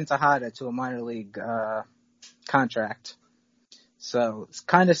signed Ruben Tejada to a minor league contract. So it's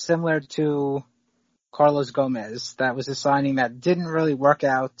kind of similar to Carlos Gomez. That was a signing that didn't really work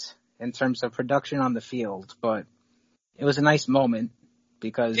out in terms of production on the field, but it was a nice moment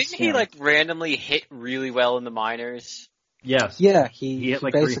because... Didn't he, randomly hit really well in the minors? Yes. Yeah, he hit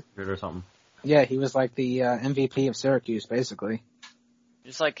 300 or something. Yeah, he was the MVP of Syracuse, basically.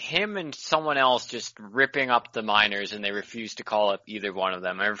 It's him and someone else just ripping up the minors, and they refused to call up either one of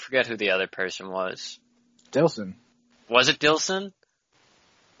them. I forget who the other person was. Dilson. Was it Dilson?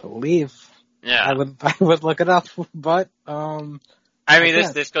 Believe. Yeah. I would look it up, but I mean,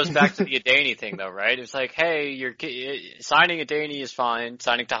 this goes back to the Adaney thing, though, right? It's hey, signing Adaney is fine.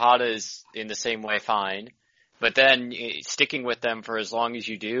 Signing Tejada is in the same way fine. But then sticking with them for as long as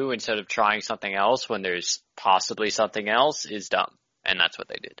you do instead of trying something else when there's possibly something else is dumb. And that's what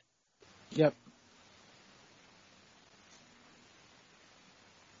they did. Yep.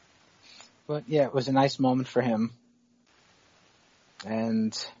 But yeah, it was a nice moment for him.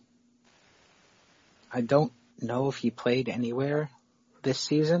 And I don't know if he played anywhere this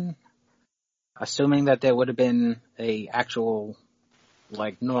season. Assuming that there would have been a actual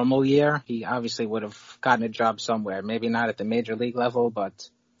normal year, he obviously would have gotten a job somewhere. Maybe not at the major league level, but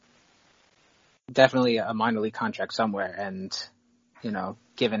definitely a minor league contract somewhere. And,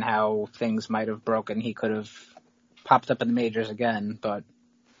 given how things might have broken, he could have popped up in the majors again. But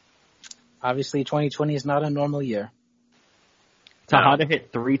obviously 2020 is not a normal year. Tejada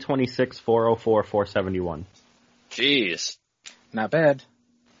hit 326, 404, 471. Jeez. Not bad.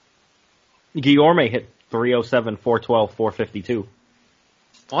 Guillorme hit 307, 412, 452.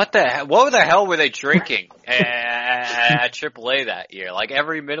 What the hell were they drinking at AAA that year?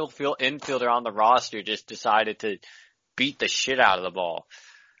 Every middle infielder on the roster just decided to beat the shit out of the ball.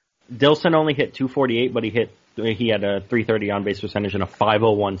 Dilson only hit 248, but he had a 330 on base percentage and a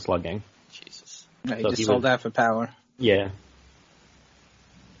 501 slugging. Jesus. Yeah, he just sold that for power. Yeah.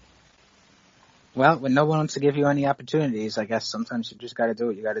 Well, when no one wants to give you any opportunities, I guess sometimes you just got to do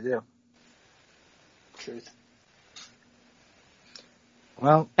what you got to do. Truth.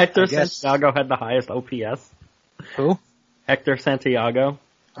 Well, Hector I guess... Santiago had the highest OPS. Who? Hector Santiago.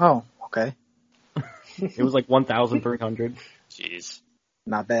 Oh, okay. It was like 1,300. Jeez.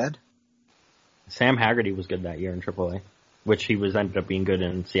 Not bad. Sam Haggerty was good that year in AAA, which he was ended up being good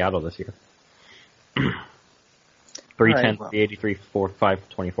in Seattle this year. 310, 383,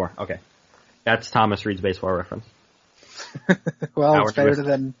 524. Okay. That's Thomas Reed's baseball reference. Well, Howard it's better Twist.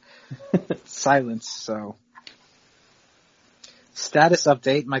 than silence, so. Status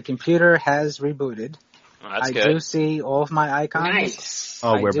update. My computer has rebooted. Well, that's I good. do see all of my icons. Nice.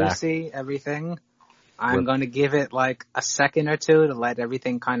 Oh, I we're do back. see everything. I'm going to give it like a second or two to let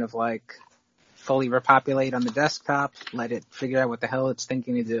everything kind of like fully repopulate on the desktop, let it figure out what the hell it's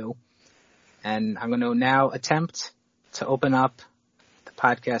thinking to do. And I'm going to now attempt to open up the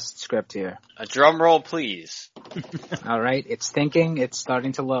podcast script here. A drum roll, please. All right, it's thinking, it's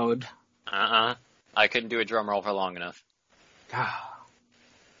starting to load. I couldn't do a drum roll for long enough.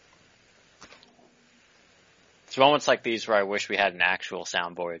 It's moments like these where I wish we had an actual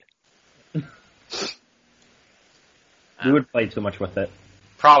soundboard. We would play too much with it.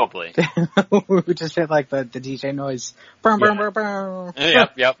 Probably. We just hit like the DJ noise. Boom, boom, boom, boom.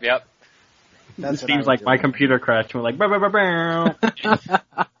 Yep. That's It what I seems would like do. my computer crashed and we're like, bow, bow, bow, bow.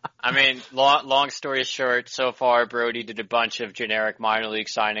 I mean, long story short, so far Brody did a bunch of generic minor league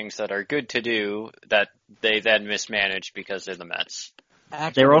signings that are good to do that they then mismanaged because they're the Mets.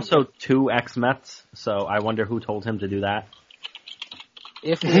 Actually, There were also 2 ex-Mets, so I wonder who told him to do that.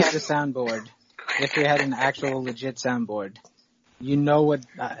 if we had a soundboard, if we had an actual legit soundboard, you know what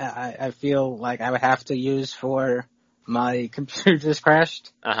I feel like I would have to use for my computer just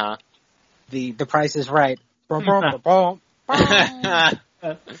crashed? Uh-huh. The Price is Right. Boom, boom, boom,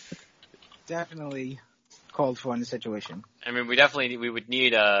 boom. Definitely called for in the situation. I mean, we would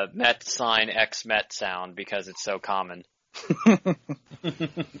need a Met sign ex-Met sound because it's so common.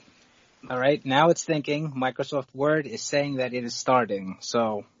 All right, now it's thinking. Microsoft Word is saying that it is starting,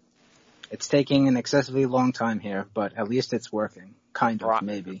 so it's taking an excessively long time here, but at least it's working. Kind of,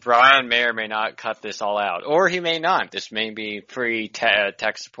 maybe. Brian may or may not cut this all out, or he may not. This may be free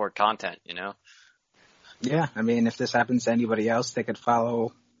tech support content, you know? Yeah, I mean, if this happens to anybody else, they could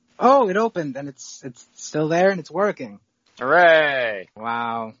follow. Oh, it opened, and it's still there, and it's working. Hooray!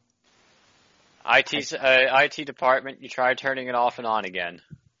 Wow. IT department, you try turning it off and on again.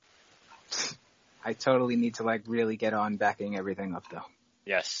 I totally need to, like, really get on backing everything up, though.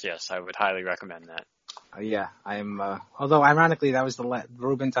 Yes, I would highly recommend that. Yeah, I'm, although ironically, that was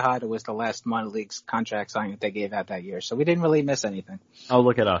Ruben Tejada was the last minor leagues contract signing that they gave out that year, so we didn't really miss anything. Oh,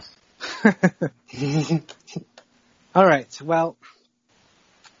 look at us. All right, well,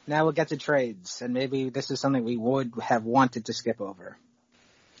 now we'll get to trades, and maybe this is something we would have wanted to skip over.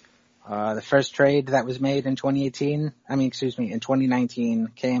 The first trade that was made in 2019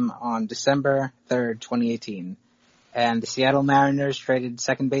 came on December 3rd, 2018. And the Seattle Mariners traded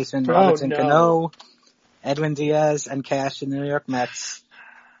second baseman Robinson Cano, Edwin Diaz, and cash to the New York Mets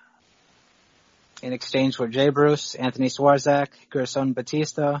in exchange for Jay Bruce, Anthony Swarzak, Gerson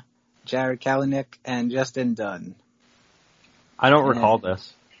Batista, Jared Kalanick, and Justin Dunn. I don't recall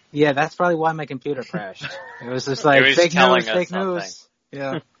this. Yeah, that's probably why my computer crashed. It was just like, fake news.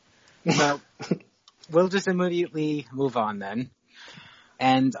 Yeah. So, we'll just immediately move on then.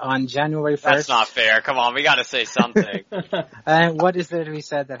 And on January 1st... That's not fair. Come on, we gotta say something. And what is there to be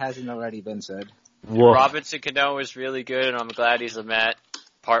said that hasn't already been said? Woof. Robinson Cano is really good, and I'm glad he's a Met.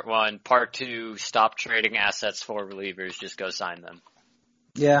 Part 1. Part 2, stop trading assets for relievers. Just go sign them.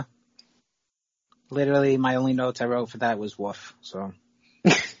 Yeah. Literally, my only notes I wrote for that was woof, so...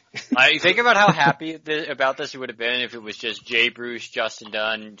 Think about how happy about this it would have been if it was just Jay Bruce, Justin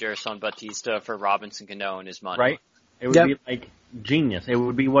Dunn, Gerson Batista for Robinson Cano and his money. Right? It would be like genius. It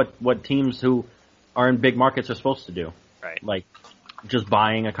would be what teams who are in big markets are supposed to do. Right. Like, just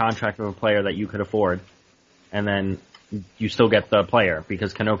buying a contract of a player that you could afford, and then you still get the player,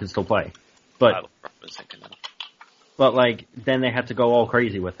 because Cano can still play. I love Robinson Cano. But like, then they had to go all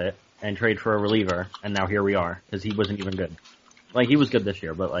crazy with it, and trade for a reliever, and now here we are, because he wasn't even good. Like, he was good this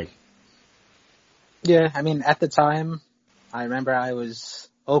year, but like... Yeah, I mean, at the time, I remember I was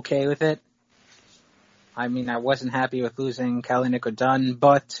okay with it. I mean, I wasn't happy with losing Kalanick or Dunn,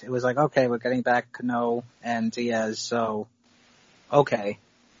 but it was like, okay, we're getting back Cano and Diaz, so okay.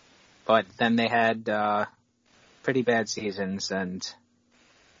 But then they had pretty bad seasons, and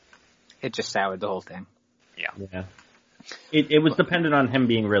it just soured the whole thing. Yeah. It was dependent on him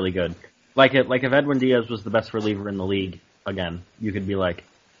being really good. Like if Edwin Diaz was the best reliever in the league, again, you could be like,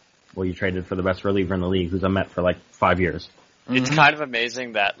 well, you traded for the best reliever in the league, who's a Met for like 5 years. It's kind of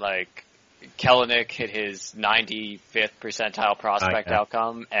amazing that, like, Kellenic hit his 95th percentile prospect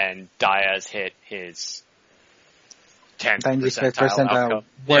outcome, and Diaz hit his 10th 95th percentile outcome.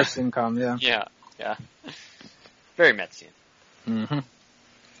 Worst income, yeah. Yeah. Very Metsian. Mm-hmm.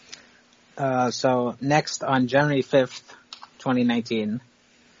 So next on January 5th, 2019,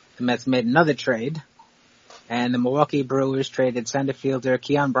 the Mets made another trade, and the Milwaukee Brewers traded center fielder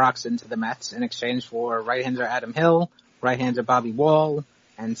Keon Broxton to the Mets in exchange for right-hander Adam Hill, right-hander Bobby Wall,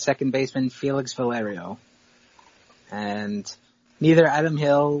 and second baseman Felix Valerio. And neither Adam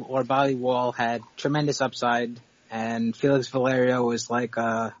Hill or Bobby Wall had tremendous upside, and Felix Valerio was like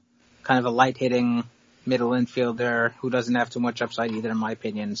a kind of a light-hitting middle infielder who doesn't have too much upside either, in my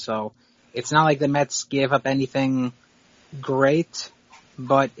opinion. So it's not like the Mets gave up anything great,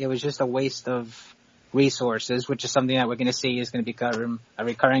 but it was just a waste of resources, which is something that we're going to see is going to become a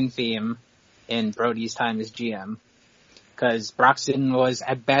recurring theme in Brody's time as GM. Because Broxton was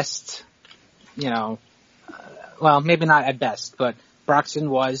at best, well, maybe not at best, but Broxton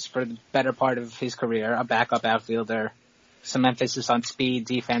was, for the better part of his career, a backup outfielder, some emphasis on speed,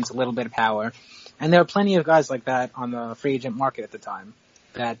 defense, a little bit of power. And there were plenty of guys like that on the free agent market at the time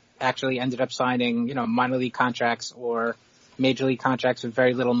that actually ended up signing, minor league contracts or major league contracts with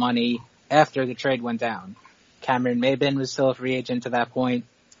very little money after the trade went down. Cameron Maybin was still a free agent to that point.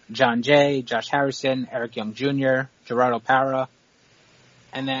 John Jay, Josh Harrison, Eric Young Jr., Gerardo Parra.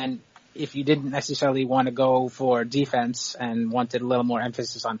 And then if you didn't necessarily want to go for defense and wanted a little more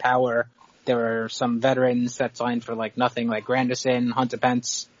emphasis on power, there were some veterans that signed for nothing, like Granderson, Hunter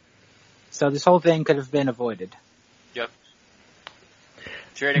Pence. So this whole thing could have been avoided. Yep.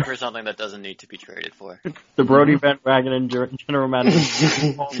 Trading for something that doesn't need to be traded for. The Brody Van Wagenen general manager.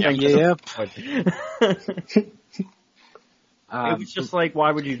 Yep. It was just like,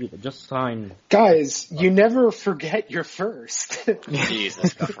 why would you do that? Just sign. Guys, you never forget your first.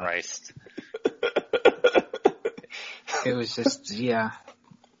 Jesus Christ. It was just, yeah.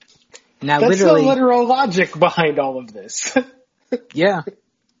 Now, That's literally, the literal logic behind all of this. Yeah.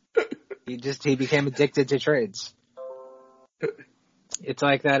 He became addicted to trades. It's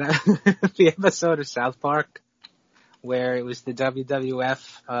like that, the episode of South Park where it was the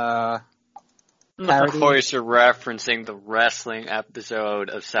WWF, parody. Of course you're referencing the wrestling episode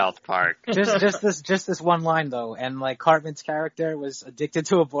of South Park. Just this one line though, and Cartman's character was addicted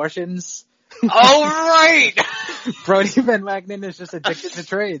to abortions. Oh, right! Brody Van Wagenen is just addicted to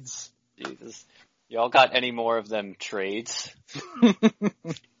trades. Jesus. Y'all got any more of them trades?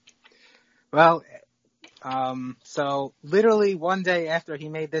 Well, so literally one day after he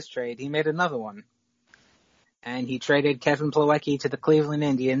made this trade, he made another one. And he traded Kevin Plawecki to the Cleveland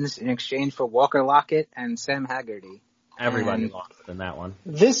Indians in exchange for Walker Lockett and Sam Haggerty. Everybody lost in that one.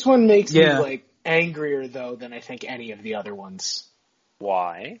 This one makes me angrier though than I think any of the other ones.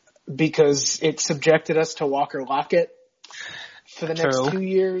 Why? Because it subjected us to Walker Lockett for the next True. 2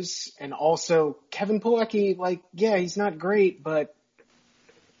 years, and also Kevin Plawecki, he's not great, but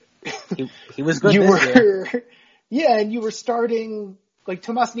He was good this year. Yeah, and you were starting,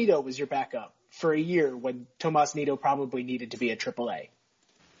 Tomas Nido was your backup for a year when Tomas Nido probably needed to be at AAA.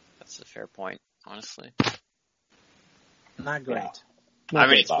 That's a fair point, honestly. Not great. Yeah. I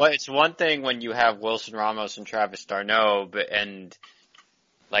mean, it's one thing when you have Wilson Ramos and Travis d'Arnaud,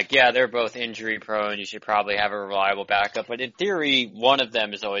 they're both injury prone. You should probably have a reliable backup. But in theory, one of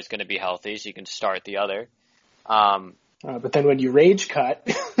them is always going to be healthy, so you can start the other. But then when you rage cut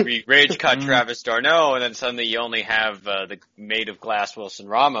Travis d'Arnaud, and then suddenly you only have the made of glass Wilson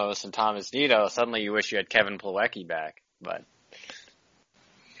Ramos and Thomas Nido, suddenly you wish you had Kevin Plawecki back. But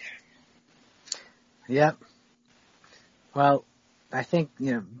Yep. Well, I think,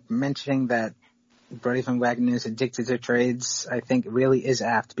 mentioning that Brody Van Wagenen is addicted to trades, I think really is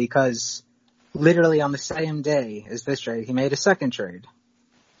apt because literally on the same day as this trade, he made a second trade.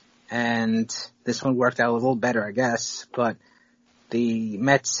 And this one worked out a little better, I guess, but the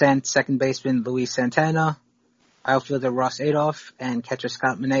Mets sent second baseman Luis Santana, outfielder Ross Adolph, and catcher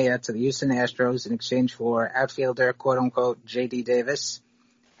Scott Manea to the Houston Astros in exchange for outfielder, quote-unquote, J.D. Davis,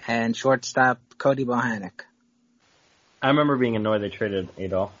 and shortstop Cody Bohannon. I remember being annoyed they traded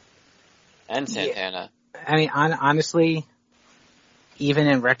Adolph. and Santana. I mean, honestly, even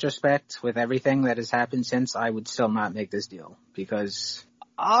in retrospect, with everything that has happened since, I would still not make this deal because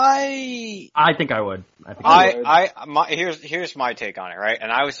I think I would. Here's my take on it, right?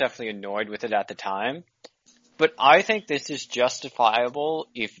 And I was definitely annoyed with it at the time. But I think this is justifiable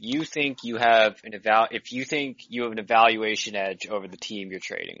if you think you have an evaluation edge over the team you're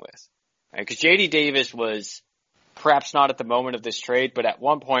trading with. Right? Because J.D. Davis was perhaps not at the moment of this trade, but at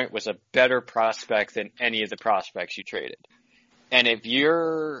one point was a better prospect than any of the prospects you traded. And if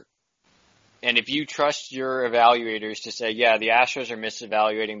you're And if you trust your evaluators to say, yeah, the Astros are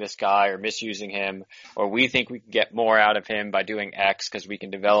misevaluating this guy or misusing him, or we think we can get more out of him by doing X because we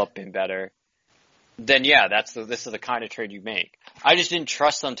can develop him better, then yeah, this is the kind of trade you make. I just didn't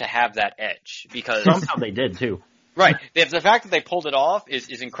trust them to have that edge because somehow they did too. Right. The fact that they pulled it off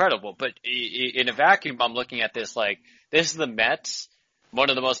is incredible. But in a vacuum, I'm looking at this like, this is the Mets, one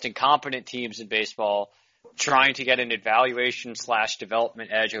of the most incompetent teams in baseball, trying to get an evaluation/development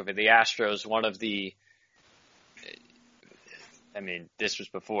edge over the Astros, one of the, I mean, this was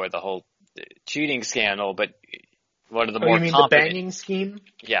before the whole cheating scandal, but one of the more you mean competent. The banging scheme?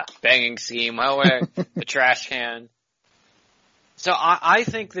 Yeah, banging scheme, the trash can. So I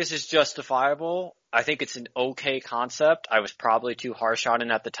think this is justifiable. I think it's an okay concept. I was probably too harsh on it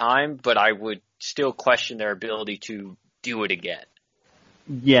at the time, but I would still question their ability to do it again.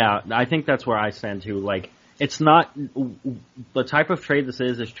 Yeah, I think that's where I stand too. Like, it's not the type of trade this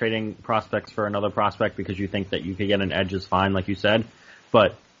is trading prospects for another prospect because you think that you could get an edge is fine, like you said.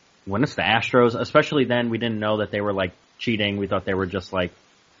 But when it's the Astros, especially then, we didn't know that they were like cheating. We thought they were just like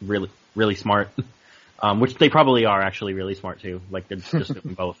really, really smart, which they probably are actually really smart too. Like they're just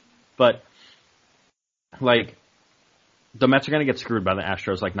doing both. But like the Mets are going to get screwed by the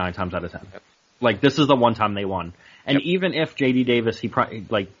Astros like 9 times out of 10. Like this is the one time they won. And even if J.D. Davis,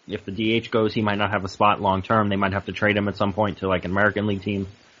 if the DH goes, he might not have a spot long term. They might have to trade him at some point to like an American League team.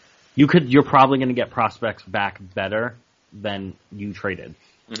 You're probably going to get prospects back better than you traded.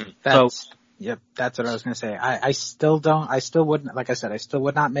 Mm-hmm. That's what I was going to say. I still wouldn't, like I said, I still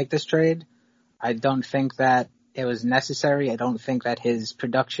would not make this trade. I don't think that it was necessary. I don't think that his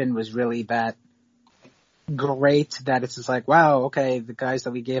production was really that great that it's just like, wow, okay, the guys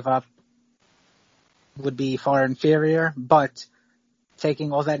that we gave up would be far inferior, but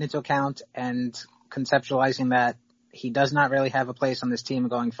taking all that into account and conceptualizing that he does not really have a place on this team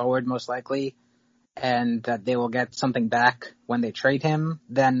going forward, most likely, and that they will get something back when they trade him,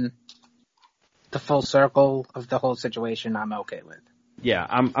 then the full circle of the whole situation I'm okay with. Yeah,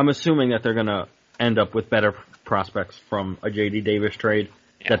 I'm assuming that they're going to end up with better prospects from a J.D. Davis trade,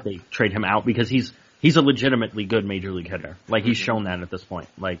 that they trade him out, because he's a legitimately good major league hitter. Like, he's shown that at this point.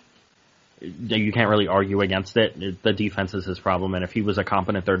 Like, you can't really argue against it. The defense is his problem, and if he was a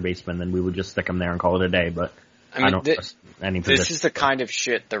competent third baseman, then we would just stick him there and call it a day, but I don't trust any position. This is the kind of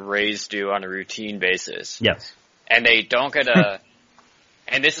shit the Rays do on a routine basis. Yes. And they don't get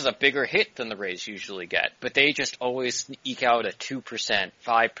and this is a bigger hit than the Rays usually get, but they just always eke out a 2%,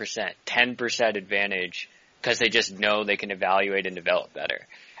 5%, 10% advantage because they just know they can evaluate and develop better.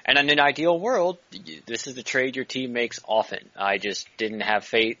 And in an ideal world, this is the trade your team makes often. I just didn't have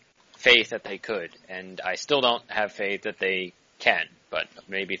faith that they could, and I still don't have faith that they can, but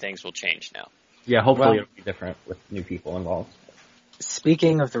maybe things will change now. Yeah, hopefully it'll be different with new people involved.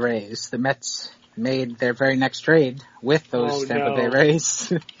 Speaking of the Rays, the Mets made their very next trade with those Tampa Bay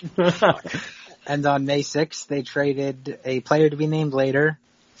Rays. And on May 6th, they traded a player to be named later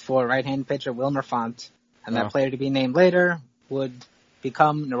for right-hand pitcher Wilmer Font, and that player to be named later would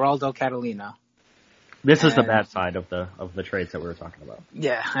become Geraldo Catalina. This is the bad side of the trades that we were talking about.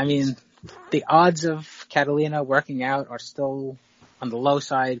 Yeah, I mean, the odds of Catalina working out are still on the low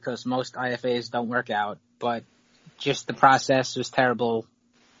side because most IFAs don't work out, but just the process was terrible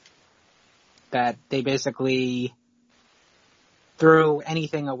that they basically threw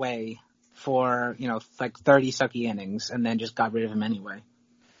anything away for, like 30 sucky innings and then just got rid of him anyway.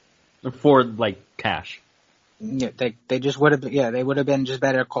 For, like, cash. Yeah, they just would have, they would have been just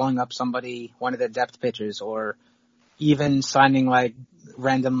better calling up somebody, one of the depth pitchers, or even signing like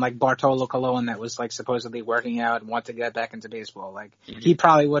random like Bartolo Colon that was like supposedly working out and wanted to get back into baseball. Like he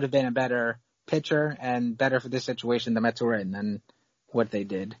probably would have been a better pitcher and better for this situation the Mets were in than what they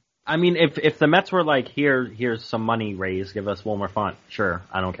did. I mean, if the Mets were like, here's some money, Rays, give us Wilmer Font, sure,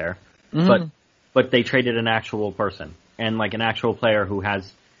 I don't care. Mm-hmm. But they traded an actual person and like an actual player who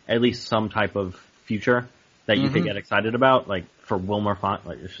has at least some type of future that you could get excited about, like for Wilmer Font,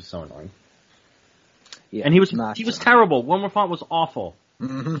 like it's just so annoying. Yeah, and he was terrible. Wilmer Font was awful,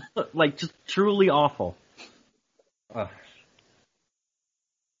 like just truly awful.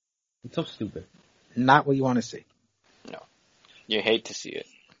 It's so stupid. Not what you want to see. No, you hate to see it.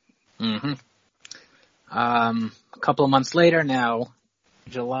 A couple of months later now,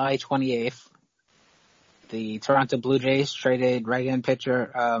 July 28th, the Toronto Blue Jays traded right-hand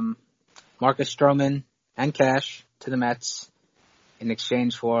pitcher Marcus Stroman and cash to the Mets in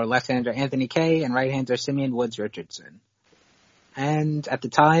exchange for left-hander Anthony Kay and right-hander Simeon Woods Richardson. And at the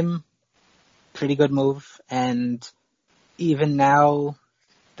time, pretty good move. And even now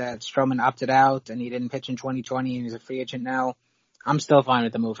that Stroman opted out and he didn't pitch in 2020 and he's a free agent now, I'm still fine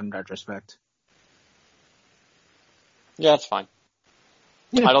with the move in retrospect. Yeah, that's fine.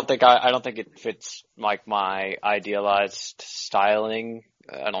 Yeah. I don't think it fits like my idealized styling.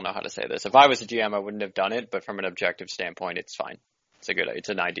 I don't know how to say this. If I was a GM, I wouldn't have done it, but from an objective standpoint, it's fine. It's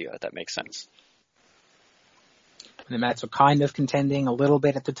an idea that makes sense. The Mets were kind of contending a little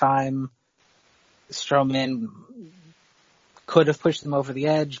bit at the time. Stroman could have pushed them over the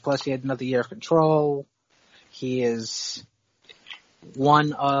edge, plus he had another year of control. He is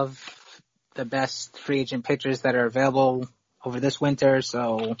one of the best free agent pitchers that are available over this winter,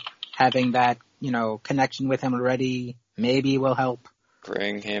 so having that, connection with him already maybe will help.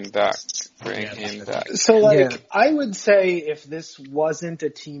 Bring him back. Him back. So, I would say if this wasn't a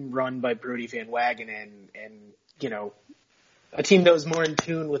team run by Brodie Van Wagenen and a team that was more in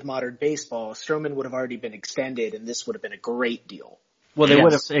tune with modern baseball, Stroman would have already been extended, and this would have been a great deal. Well, they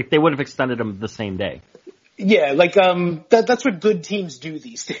would have extended him the same day. Yeah, that's what good teams do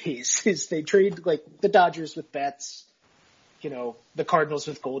these days, is they trade, the Dodgers with Betts, the Cardinals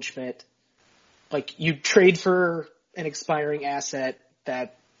with Goldschmidt. You trade for an expiring asset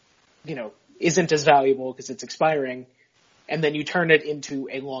that, isn't as valuable because it's expiring, and then you turn it into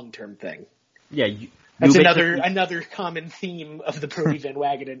a long-term thing. Yeah, that's another common theme of the Brodie Van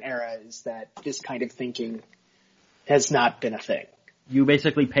Wagenen era, is that this kind of thinking has not been a thing. You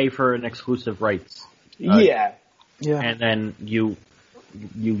basically pay for an exclusive rights. Yeah. And then you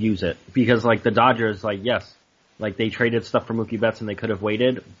use it. Because, the Dodgers, yes, they traded stuff for Mookie Betts and they could have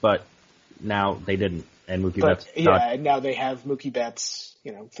waited, but now they didn't. And Mookie Betts. Yeah, and now they have Mookie Betts,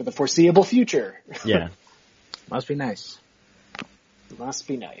 for the foreseeable future. Yeah. Must be nice. Must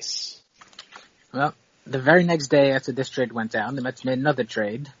be nice. Well, the very next day after this trade went down, the Mets made another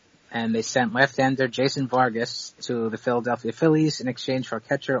trade, and they sent left-hander Jason Vargas to the Philadelphia Phillies in exchange for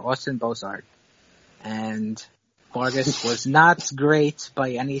catcher Austin Bozart. And Vargas was not great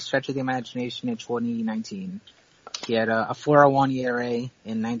by any stretch of the imagination in 2019. He had a 4.01 ERA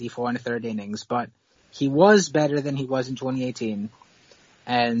in 94 and a third innings, but he was better than he was in 2018.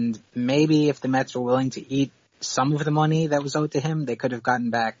 And maybe if the Mets were willing to eat some of the money that was owed to him, they could have gotten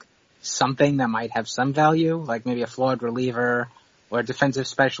back something that might have some value, like maybe a flawed reliever or a defensive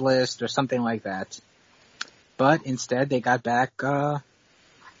specialist or something like that. But instead, they got back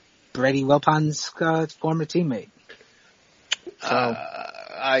Brady Wilpon's former teammate. So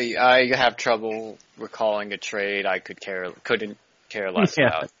I have trouble recalling a trade I couldn't care less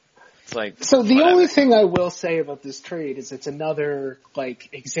about. It's so the only thing I will say about this trade is it's another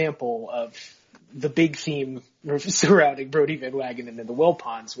example of the big theme surrounding Brodie Van Wagenen and the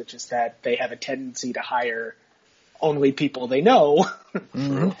Wilpons, which is that they have a tendency to hire only people they know,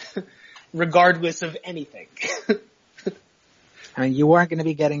 regardless of anything. I mean, you weren't going to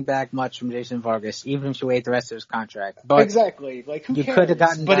be getting back much from Jason Vargas, even if you ate the rest of his contract. But exactly. Who you cares? could have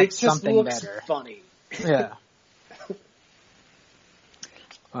gotten but back it just something looks better. Funny. Yeah.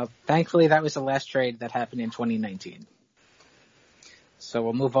 Well, thankfully, that was the last trade that happened in 2019. So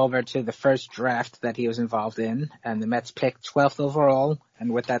we'll move over to the first draft that he was involved in, and the Mets picked 12th overall,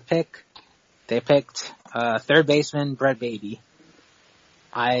 and with that pick, they picked third baseman Brett Baty.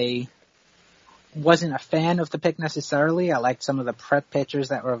 I wasn't a fan of the pick necessarily. I liked some of the prep pitchers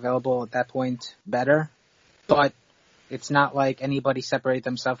that were available at that point better, but it's not like anybody separated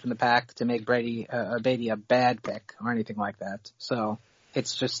themselves from the pack to make Baty a bad pick or anything like that. So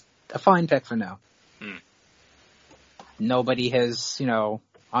it's just a fine pick for now. Nobody has,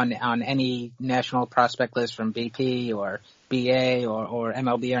 on any national prospect list from BP or BA or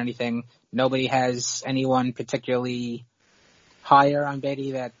MLB or anything, nobody has anyone particularly higher on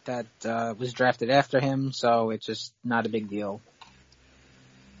Baty that was drafted after him, so it's just not a big deal.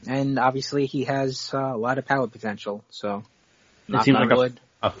 And obviously he has a lot of power potential, so it seems like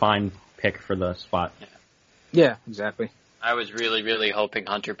a fine pick for the spot. Yeah, exactly. I was really, really hoping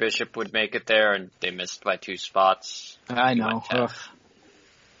Hunter Bishop would make it there, and they missed by 2 spots. I know.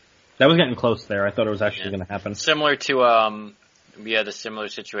 That was getting close there. I thought it was actually going to happen. Similar to, we had a similar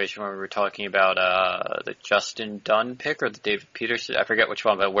situation where we were talking about the Justin Dunn pick or the David Peterson. I forget which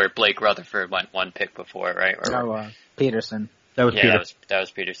one, but where Blake Rutherford went 1 pick before, right? Peterson. That was Peterson. That was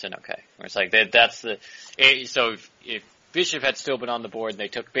Peterson. Okay, it's so if Bishop had still been on the board and they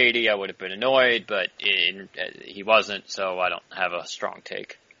took Baty, I would have been annoyed, but he wasn't, so I don't have a strong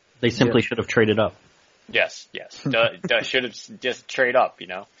take. They simply should have traded up. Yes. Should have just trade up,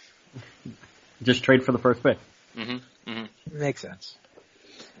 Just trade for the first pick. Makes sense.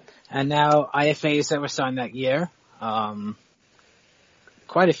 And now IFAs that were signed that year,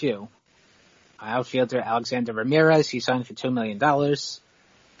 quite a few. Outfielder Alexander Ramirez, he signed for $2 million.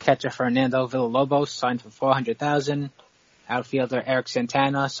 Catcher Fernando Villalobos signed for $400,000. Outfielder Eric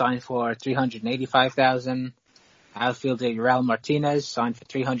Santana signed for $385,000. Outfielder Uriel Martinez signed for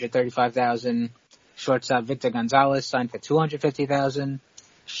 $335,000. Shortstop Victor Gonzalez signed for $250,000.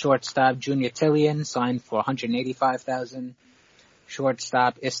 Shortstop Junior Tillian signed for $185,000.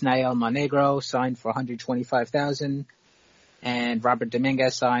 Shortstop Ismael Monegro signed for $125,000. And Robert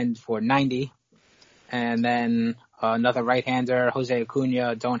Dominguez signed for $90,000. And then another right-hander, Jose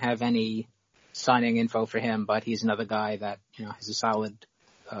Acuna, don't have any signing info for him, but he's another guy that, has a solid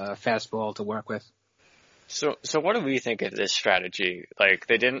fastball to work with. So what do we think of this strategy? Like,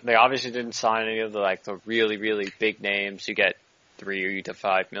 they obviously didn't sign any of the really, really big names. You get 3 to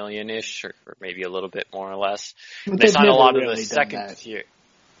 5 million-ish, or maybe a little bit more or less. They signed a lot of the second tier.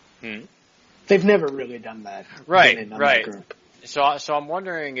 They've never really done that. Right. So I'm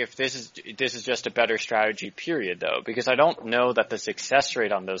wondering if this is just a better strategy, period, though, because I don't know that the success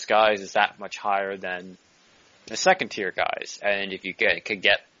rate on those guys is that much higher than the second tier guys. And if you could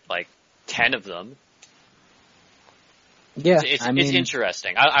get 10 of them, yeah, it's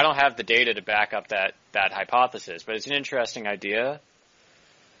interesting. I don't have the data to back up that hypothesis, but it's an interesting idea.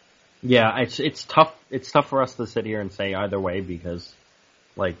 Yeah, it's tough. It's tough for us to sit here and say either way because,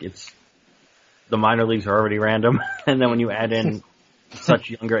 it's the minor leagues are already random, and then when you add in such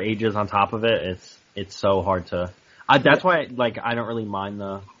younger ages on top of it, it's so hard to. That's why I don't really mind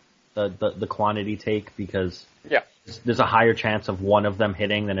the quantity take because there's a higher chance of one of them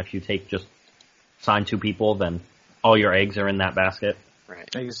hitting than if you just sign 2 people, then all your eggs are in that basket. Right.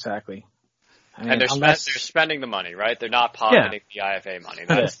 Exactly. And they're spending the money, right? They're not pocketing the IFA money.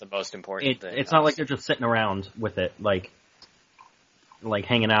 That's the most important thing. It's not like they're just sitting around with it,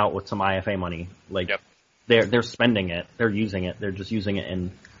 hanging out with some IFA money. They're spending it. They're using it. They're just using it in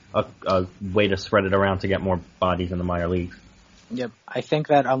a way to spread it around to get more bodies in the minor leagues. Yep. I think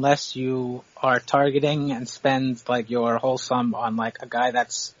that unless you are targeting and spend your whole sum on a guy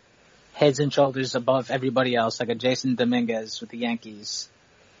that's heads and shoulders above everybody else, like a Jason Dominguez with the Yankees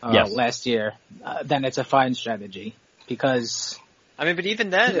last year, then it's a fine strategy because. But even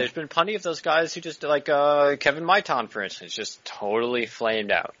then, there's been plenty of those guys who just, Kevin Maitan, for instance, just totally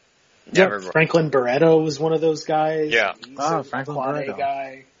flamed out. Franklin Barreto was one of those guys. Yeah. Franklin Barreto.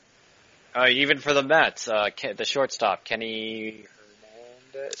 Guy. Even for the Mets, the shortstop, Kenny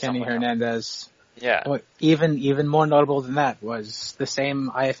Hernandez. Yeah. Even more notable than that was the same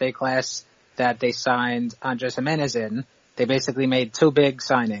IFA class that they signed Andres Jimenez in. They basically made 2 big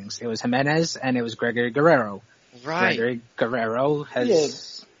signings. It was Jimenez and it was Gregory Guerrero. Right. Gregory Guerrero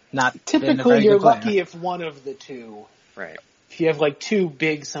has not typically been a very you're good player. lucky if one of the 2. Right. If you have 2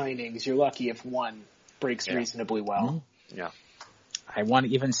 big signings, you're lucky if one breaks reasonably well. Mm-hmm. Yeah. I want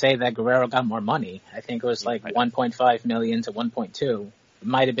to even say that Guerrero got more money. I think it was 1.5 million to 1.2.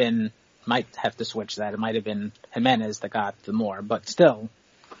 Might have to switch that. It might have been Jimenez that got the more, but still.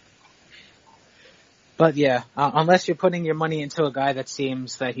 But yeah, unless you're putting your money into a guy that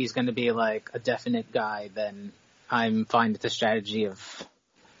seems that he's going to be a definite guy, then I'm fine with the strategy of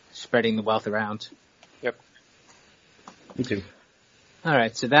spreading the wealth around. Yep. Me too. All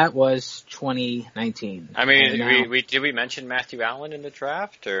right, so that was 2019. Did we mention Matthew Allen in the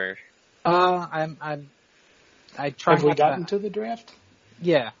draft or? I tried. Have we gotten to the draft?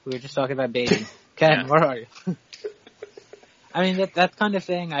 Yeah, we were just talking about Baden. Ken, where are you? That kind of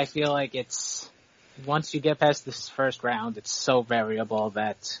thing, I feel like it's, once you get past this first round, it's so variable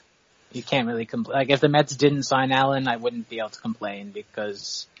that you can't really complain. If the Mets didn't sign Allen, I wouldn't be able to complain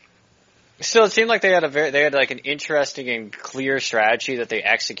because. Still, it seemed like they had an interesting and clear strategy that they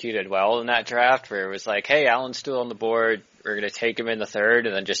executed well in that draft where it was hey, Allen's still on the board. We're going to take him in the 3rd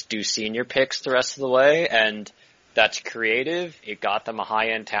and then just do senior picks the rest of the way. And that's creative. It got them a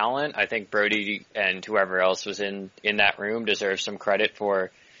high-end talent. I think Brody and whoever else was in that room deserves some credit for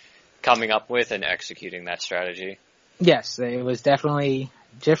coming up with and executing that strategy. Yes, it was definitely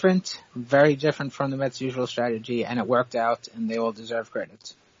different, very different from the Mets' usual strategy, and it worked out, and they all deserve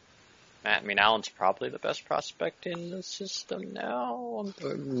credit. Allen's probably the best prospect in the system now.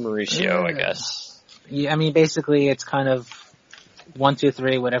 Mauricio, I guess. Yeah, basically it's kind of 1, 2,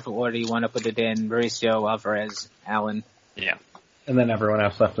 3, whatever order you want to put it in. Mauricio, Alvarez, Allen. Yeah. And then everyone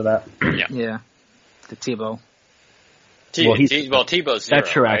else after that. Yeah. The Tebow. Tebow's 0.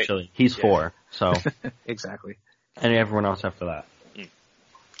 That's true, right? actually. He's 4, so. Exactly. And everyone else after that.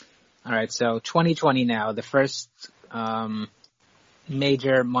 All right, so 2020 now. The first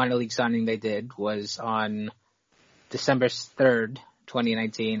major minor league signing they did was on December 3rd,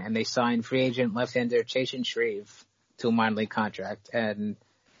 2019, and they signed free agent left-hander Chasen Shreve to a minor league contract. And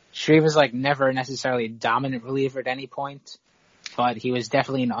Shreve was never necessarily a dominant reliever at any point, but he was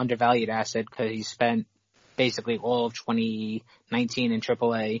definitely an undervalued asset because he spent basically all of 2019 in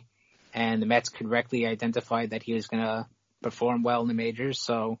AAA. and the Mets correctly identified that he was going to perform well in the majors.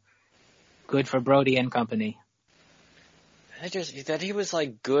 So good for Brody and company. That he was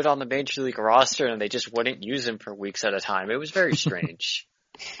like good on the major league roster and they just wouldn't use him for weeks at a time. It was very strange.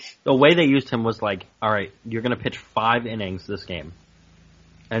 The way they used him was like, all right, you're going to pitch 5 innings this game,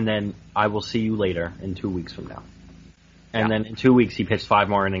 and then I will see you later in 2 weeks from now. And then in 2 weeks he pitched 5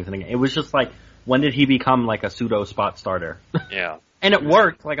 more innings. It was just like, when did he become like a pseudo spot starter? Yeah. And it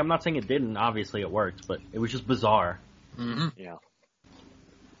worked. Like, I'm not saying it didn't. Obviously it worked, but it was just bizarre. Mm-hmm. Yeah.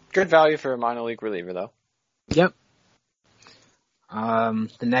 Good value for a minor league reliever, though. Yep.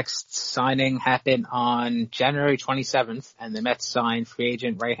 The next signing happened on January 27th, and the Mets signed free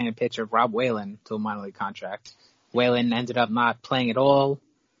agent right-hand pitcher Rob Whalen to a minor league contract. Whalen ended up not playing at all,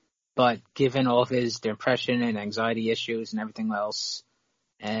 but given all of his depression and anxiety issues and everything else,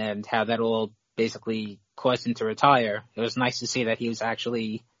 and how that all basically caused him to retire, it was nice to see that he was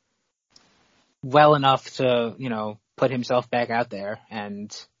actually well enough to, put himself back out there.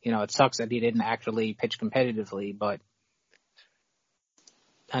 And, it sucks that he didn't actually pitch competitively, but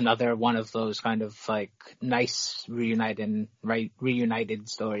another one of those kind of like nice reunited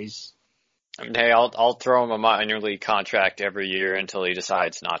stories. I mean, hey, I'll throw him a minor league contract every year until he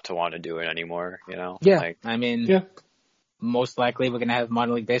decides not to want to do it anymore, Yeah, most likely we're going to have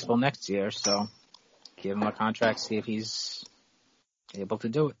minor league baseball next year, so give him a contract, see if he's able to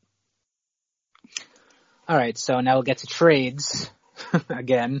do it. All right, so now we'll get to trades.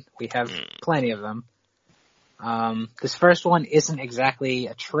 Again, we have plenty of them. This first one isn't exactly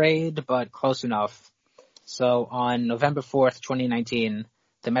a trade, but close enough. So on November 4th, 2019,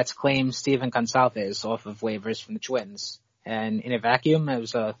 the Mets claimed Steven Gonsalves off of waivers from the Twins. And in a vacuum, it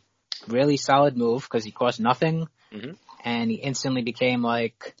was a really solid move because he cost nothing. Mm-hmm. And he instantly became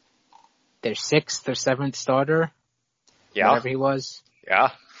like their 6th or 7th starter. Yeah. Whatever he was. Yeah.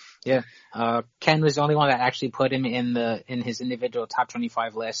 Yeah. Ken was the only one that actually put him in his individual top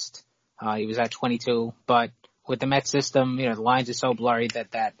 25 list. He was at 22, but with the Mets system, the lines are so blurry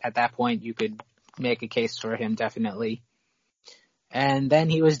that at that point you could make a case for him definitely. And then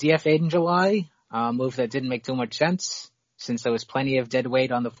he was DFA'd in July, a move that didn't make too much sense since there was plenty of dead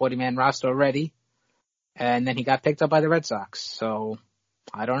weight on the 40-man roster already. And then he got picked up by the Red Sox, so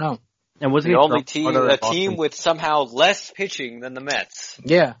I don't know. And was the only team with somehow less pitching than the Mets.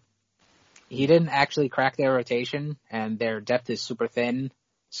 Yeah. He didn't actually crack their rotation, and their depth is super thin,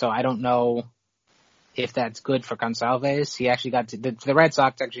 so I don't know if that's good for Gonsalves. He actually the Red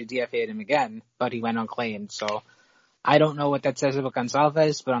Sox actually DFA'd him again, but he went unclaimed, so I don't know what that says about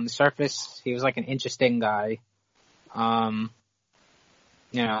Gonsalves, but on the surface, he was like an interesting guy. But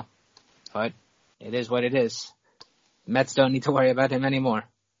it is what it is. Mets don't need to worry about him anymore.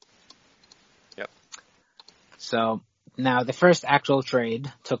 Yep. So, now the first actual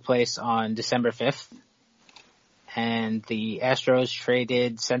trade took place on December 5th, and the Astros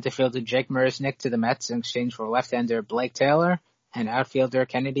traded center fielder Jake Marisnick to the Mets in exchange for left-hander Blake Taylor and outfielder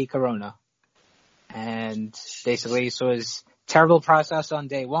Kennedy Corona. And basically this was a terrible process on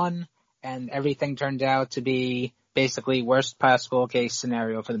day one, and everything turned out to be basically worst possible case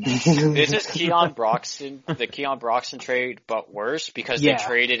scenario for the Mets. This is the Keon Broxton trade, but worse because they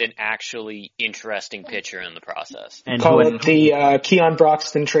traded an actually interesting pitcher in the process. And call it the Keon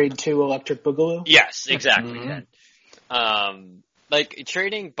Broxton trade to Electric Boogaloo? Yes, exactly. Like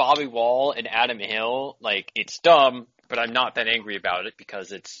trading Bobby Wall and Adam Hill, like it's dumb, but I'm not that angry about it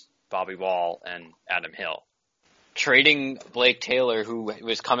because it's Bobby Wall and Adam Hill. Trading Blake Taylor, who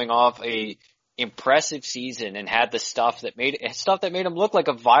was coming off a impressive season and had the stuff that made him look like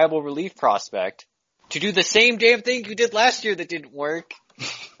a viable relief prospect, to do the same damn thing you did last year that didn't work.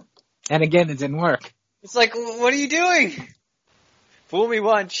 And again, it didn't work. It's like, what are you doing? Fool me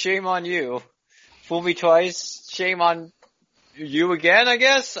once, shame on you. Fool me twice, shame on you again, I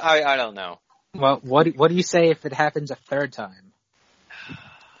guess? I don't know. Well, what do you say if it happens a third time?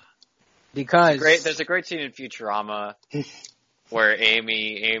 Because there's a great scene in Futurama where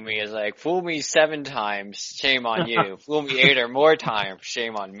Amy is like, fool me 7 times, shame on you. Fool me 8 or more times,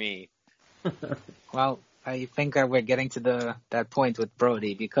 shame on me. Well, I think that we're getting to that point with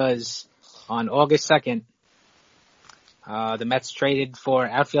Brody because on August 2nd, the Mets traded for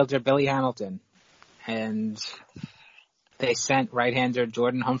outfielder Billy Hamilton, and they sent right-hander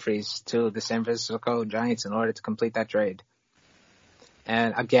Jordan Humphreys to the San Francisco Giants in order to complete that trade.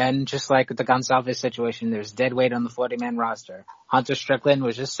 And again, just like with the Gonsalves situation, there's dead weight on the 40-man roster. Hunter Strickland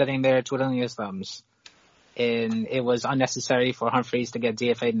was just sitting there twiddling his thumbs. And it was unnecessary for Humphreys to get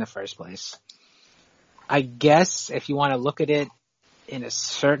DFA'd in the first place. I guess if you want to look at it in a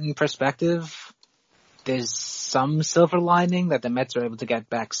certain perspective, there's some silver lining that the Mets are able to get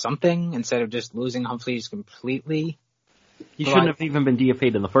back something instead of just losing Humphries completely. He shouldn't have even been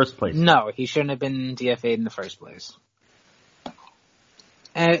DFA'd in the first place. No, he shouldn't have been DFA'd in the first place.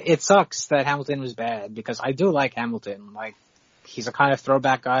 And it sucks that Hamilton was bad because I do like Hamilton. Like, he's a kind of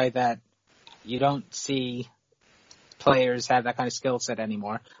throwback guy that you don't see players have that kind of skill set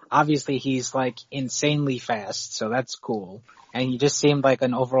anymore. Obviously, he's like insanely fast, so that's cool. And he just seemed like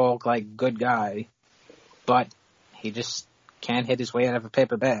an overall like good guy, but he just can't hit his way out of a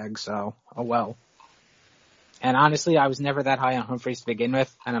paper bag. So, oh well. And honestly, I was never that high on Humphries to begin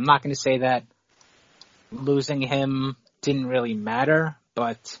with, and I'm not going to say that losing him didn't really matter,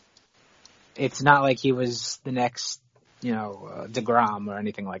 but it's not like he was the next, DeGrom or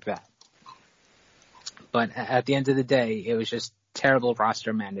anything like that. But at the end of the day, it was just terrible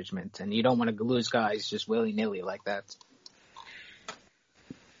roster management, and you don't want to lose guys just willy-nilly like that.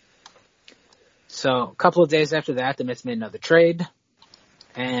 So a couple of days after that, the Mets made another trade,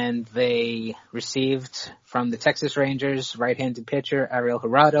 and they received from the Texas Rangers right-handed pitcher Ariel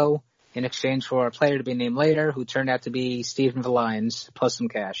Jurado in exchange for a player to be named later who turned out to be Steven Villines plus some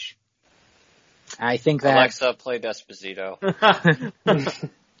cash. I think that Alexa, play Despacito.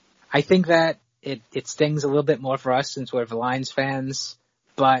 I think that it stings a little bit more for us since we're Villines fans,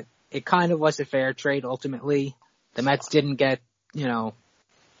 but it kind of was a fair trade ultimately. The Mets didn't get, the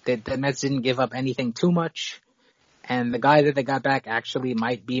Mets didn't give up anything too much. And the guy that they got back actually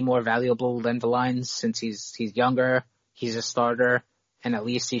might be more valuable than Villines since he's younger, he's a starter, and at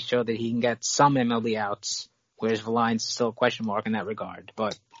least he showed that he can get some MLB outs, whereas Villines is still a question mark in that regard.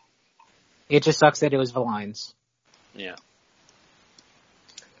 But it just sucks that it was Villines. Yeah.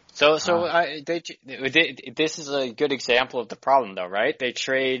 So this is a good example of the problem, though, right? They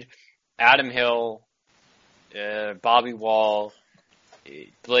trade Adam Hill, Bobby Wall,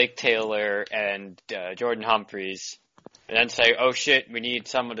 Blake Taylor, and Jordan Humphries, and then say, "Oh shit, we need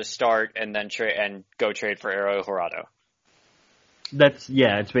someone to start," and then go trade for Ariel Jurado.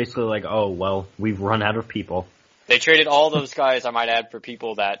 It's basically like, oh well, we've run out of people. They traded all those guys, I might add, for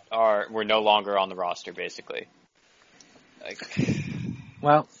people that were no longer on the roster, basically.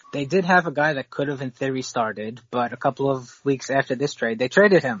 Well, they did have a guy that could have, in theory, started, but a couple of weeks after this trade, they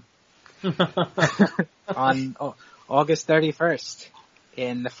traded him on August 31st.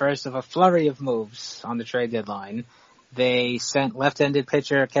 In the first of a flurry of moves on the trade deadline, they sent left-handed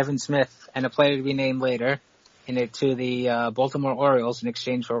pitcher Kevin Smith and a player to be named later to the Baltimore Orioles in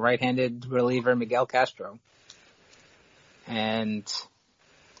exchange for right-handed reliever Miguel Castro. And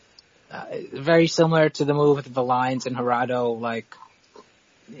very similar to the move with Villines and Jurado,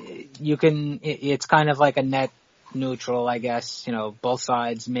 it's kind of like a net neutral, I guess. Both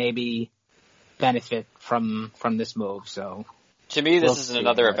sides maybe benefit from this move, so. To me, this is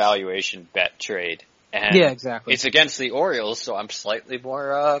another evaluation bet trade. And yeah, exactly. It's against the Orioles, so I'm slightly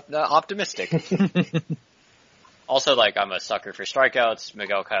more optimistic. Also, I'm a sucker for strikeouts.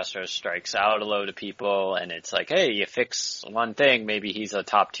 Miguel Castro strikes out a load of people, and it's like, hey, you fix one thing, maybe he's a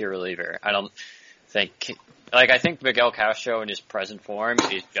top-tier reliever. I think Miguel Castro in his present form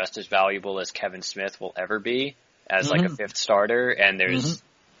is just as valuable as Kevin Smith will ever be as, a fifth starter, and there's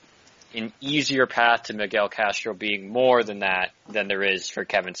an easier path to Miguel Castro being more than that than there is for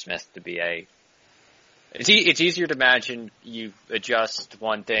Kevin Smith to be It's easier to imagine you adjust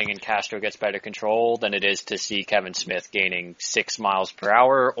one thing and Castro gets better control than it is to see Kevin Smith gaining 6 miles per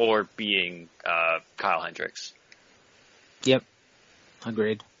hour or being Kyle Hendricks. Yep.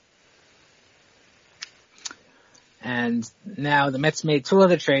 Agreed. And now the Mets made 2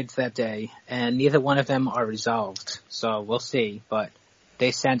 other trades that day, and neither one of them are resolved. So we'll see. But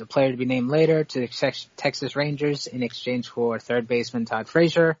they sent a player to be named later to the Texas Rangers in exchange for third baseman Todd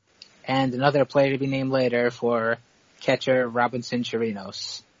Frazier, and another player to be named later for catcher Robinson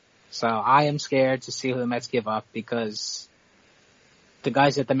Chirinos. So I am scared to see who the Mets give up because the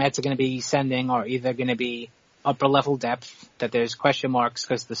guys that the Mets are going to be sending are either going to be upper level depth, that there's question marks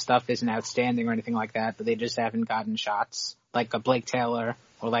because the stuff isn't outstanding or anything like that, but they just haven't gotten shots, like a Blake Taylor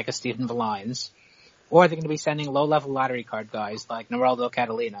or like a Steven Villines. Or they're going to be sending low level lottery card guys like Noreldo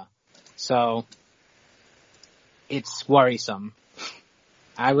Catalina. So it's worrisome.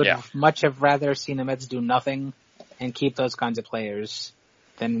 I would much have rather seen the Mets do nothing and keep those kinds of players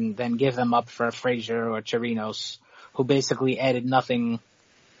than give them up for Frazier or Chirinos, who basically added nothing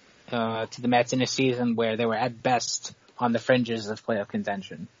to the Mets in a season where they were at best on the fringes of playoff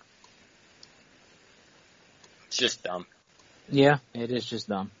contention. It's just dumb. Yeah, it is just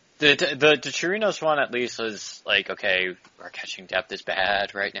dumb. The Chirinos one at least was okay, our catching depth is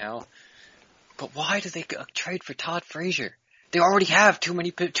bad right now. But why do they trade for Todd Frazier? They already have too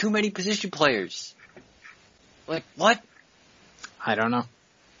many position players. Like, what? I don't know.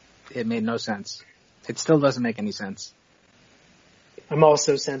 It made no sense. It still doesn't make any sense. I'm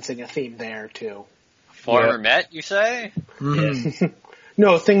also sensing a theme there, too. Former Met, you say? Mm.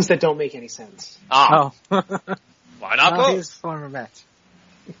 No, things that don't make any sense. Oh. Why not No, both? he's former Met.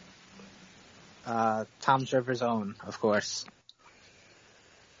 Tom Driver's own, of course.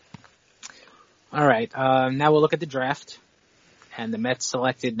 All right. Now we'll look at the draft. And the Mets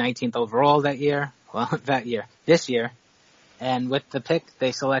selected 19th overall that year. Well, this year. And with the pick,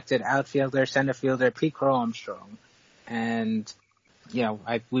 they selected outfielder, center fielder Pete Crow Armstrong. And,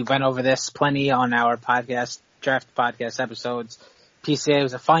 we went over this plenty on our draft podcast episodes. PCA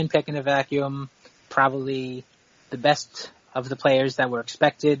was a fine pick in a vacuum. Probably the best of the players that were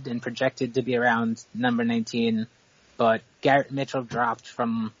expected and projected to be around number 19. But Garrett Mitchell dropped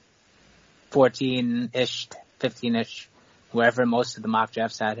from 14-ish, 15-ish, wherever most of the mock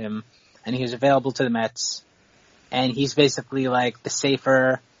drafts had him. And he was available to the Mets. And he's basically like the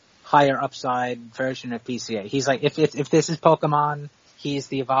safer, higher upside version of PCA. He's like, if this is Pokemon, he's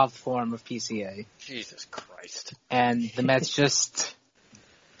the evolved form of PCA. Jesus Christ. And the Mets just,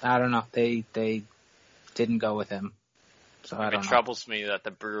 I don't know, they didn't go with him. So I don't know. It troubles me that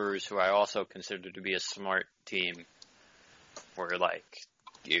the Brewers, who I also consider to be a smart team, were like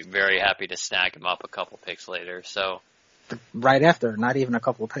very happy to snag him up a couple picks later. So right after, not even a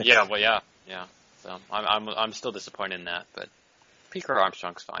couple of picks. Yeah. So I'm still disappointed in that, but Pete Crow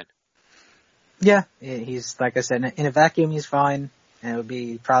Armstrong's fine. Yeah, he's, like I said, in a vacuum he's fine, and it would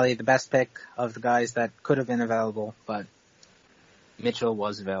be probably the best pick of the guys that could have been available, but Mitchell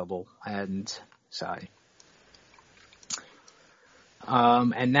was available, and sorry.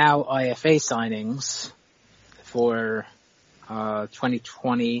 And now IFA signings for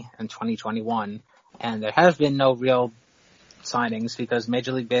 2020 and 2021, and there have been no real signings because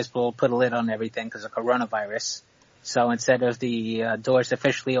Major League Baseball put a lid on everything because of coronavirus. So instead of the doors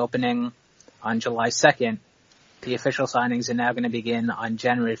officially opening on July 2nd, the official signings are now going to begin on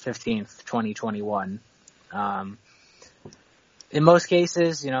January 15th, 2021. In most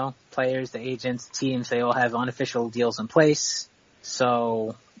cases, players, the agents, the teams, they all have unofficial deals in place.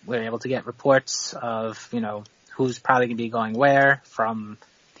 So we're able to get reports of, who's probably going to be going where from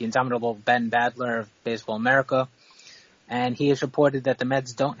the indomitable Ben Badler of Baseball America. And he has reported that the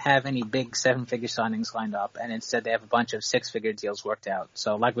Mets don't have any big 7-figure signings lined up, and instead they have a bunch of 6-figure deals worked out.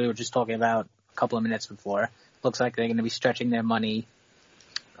 So like we were just talking about a couple of minutes before, looks like they're going to be stretching their money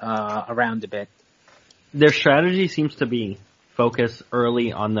around a bit. Their strategy seems to be focus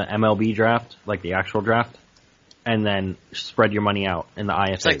early on the MLB draft, like the actual draft, and then spread your money out in the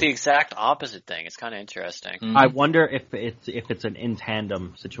IFA. It's like the exact opposite thing. It's kind of interesting. Mm-hmm. I wonder if it's an in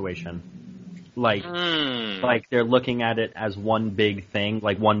tandem situation. Like they're looking at it as one big thing,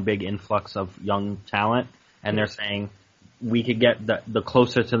 like one big influx of young talent, and they're saying we could get the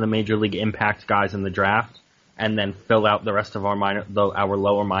closer to the major league impact guys in the draft, and then fill out the rest of our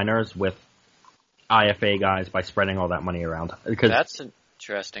lower minors with IFA guys by spreading all that money around. That's an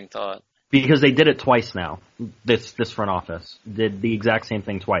interesting thought. Because they did it twice now. This front office did the exact same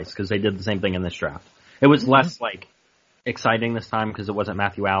thing twice because they did the same thing in this draft. It was less exciting this time because it wasn't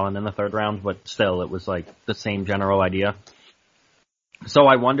Matthew Allen in the third round, but still it was like the same general idea. So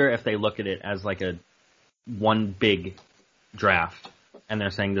I wonder if they look at it as like a one big draft and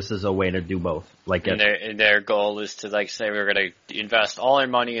they're saying this is a way to do both. And their goal is to say we're going to invest all our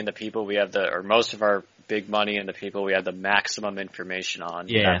money in the people we have or most of our big money in the people we have the maximum information on.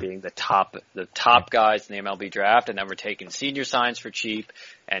 Yeah. That being the top guys in the MLB draft, and then we're taking senior signs for cheap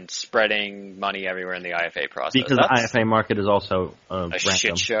and spreading money everywhere in the IFA process. Because the IFA market is also a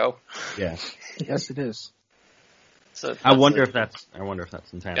shit show. Yeah. Yes, it is. So I wonder if that's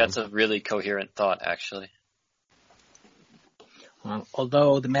in tandem. That's a really coherent thought, actually. Well,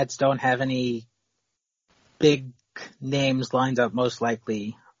 although the Mets don't have any big names lined up, most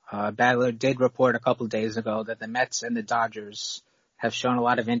likely, Badler did report a couple of days ago that the Mets and the Dodgers have shown a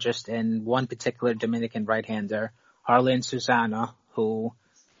lot of interest in one particular Dominican right-hander, Arlen Susana, who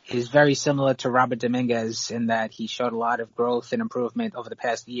is very similar to Robert Dominguez in that he showed a lot of growth and improvement over the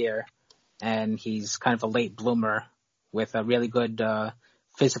past year, and he's kind of a late bloomer with a really good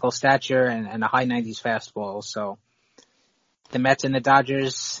physical stature and a high 90s fastball. So the Mets and the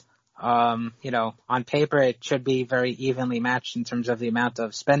Dodgers, on paper, it should be very evenly matched in terms of the amount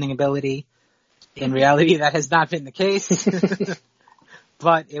of spending ability. In reality, that has not been the case.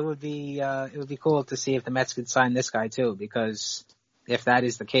 But it would be cool to see if the Mets could sign this guy too, because if that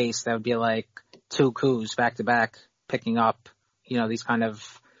is the case, that would be like 2 coups back to back, picking up, these kind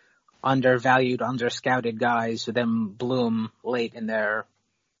of undervalued, underscouted guys who then bloom late in their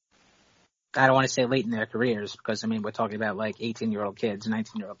I don't want to say late in their careers because, I mean, we're talking about like 18-year-old kids,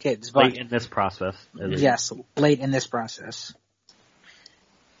 19-year-old kids. But late in this process. yes, late in this process.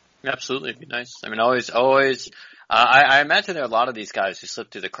 Absolutely, it'd be nice. I mean, always. I imagine there are a lot of these guys who slip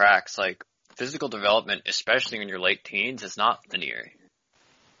through the cracks. Like physical development, especially in your late teens, is not linear.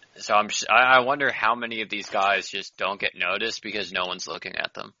 So I wonder how many of these guys just don't get noticed because no one's looking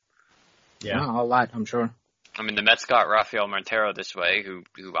at them. Yeah, a lot, I'm sure. I mean, the Mets got Rafael Montero this way, who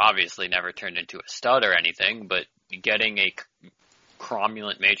obviously never turned into a stud or anything, but getting a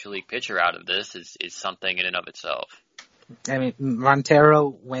cromulent major league pitcher out of this is something in and of itself. I mean,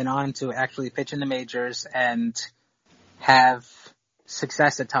 Montero went on to actually pitch in the majors and have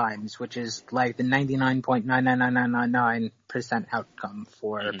success at times, which is like the 99.99999% outcome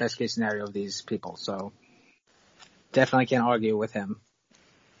for best case scenario of these people. So definitely can't argue with him.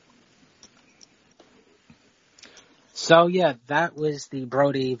 So yeah, that was the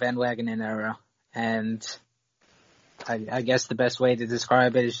Brody Van Wagenen era, and I guess the best way to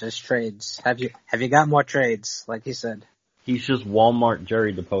describe it is just trades. Have you got more trades, like you said? He's just Walmart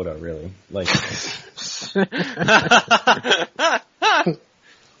Jerry DePoto, really. Like,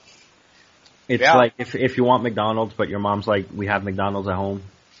 it's like if you want McDonald's, but your mom's like, we have McDonald's at home,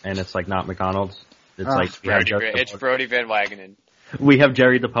 and it's like not McDonald's. It's like it's Brody Van Wagenen. We have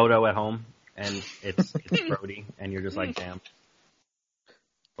Jerry DePoto at home, and it's Brody, and you're just like, damn.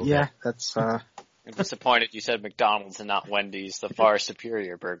 Okay. Yeah, that's. I'm disappointed you said McDonald's and not Wendy's, the far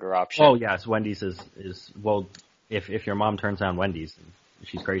superior burger option. Oh yes, Wendy's is well. If your mom turns down Wendy's,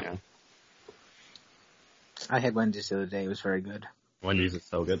 she's crazy. Yeah. I had Wendy's the other day. It was very good. Wendy's is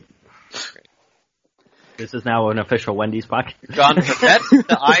so good. Great. This is now an official Wendy's podcast. Gone from Mets to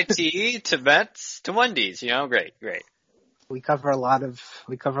IT to Mets to Wendy's. You know, great. We cover a lot of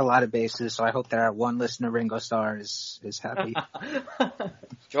bases, so I hope that our one listener, Ringo Starr, is happy.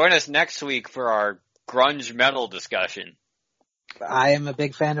 Join us next week for our grunge metal discussion. I am a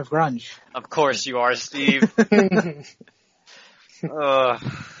big fan of grunge. Of course you are, Steve.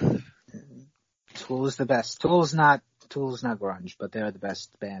 Tool is the best. Tool's not grunge, but they're the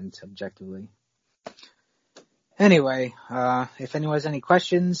best band objectively. Anyway, if anyone has any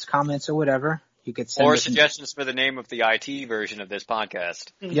questions, comments, or whatever, you could send suggestions for the name of the IT version of this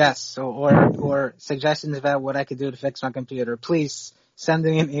podcast. Yes, or suggestions about what I could do to fix my computer. Please send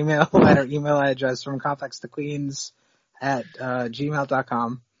me an email at our email address from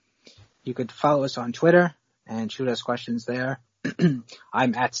complextoqueens@gmail.com. You could follow us on Twitter and shoot us questions there.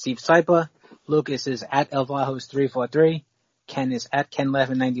 I'm at Steve Sypa. Lucas is at Elvajos343. Ken is at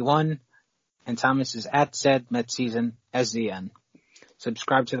Ken1191. And Thomas is at ZedMetSeason SZN.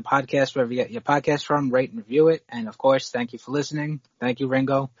 Subscribe to the podcast wherever you get your podcast from. Rate and review it. And, of course, thank you for listening. Thank you,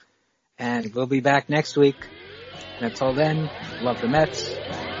 Ringo. And we'll be back next week. And until then, love the Mets.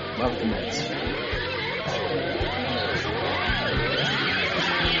 Love the Mets.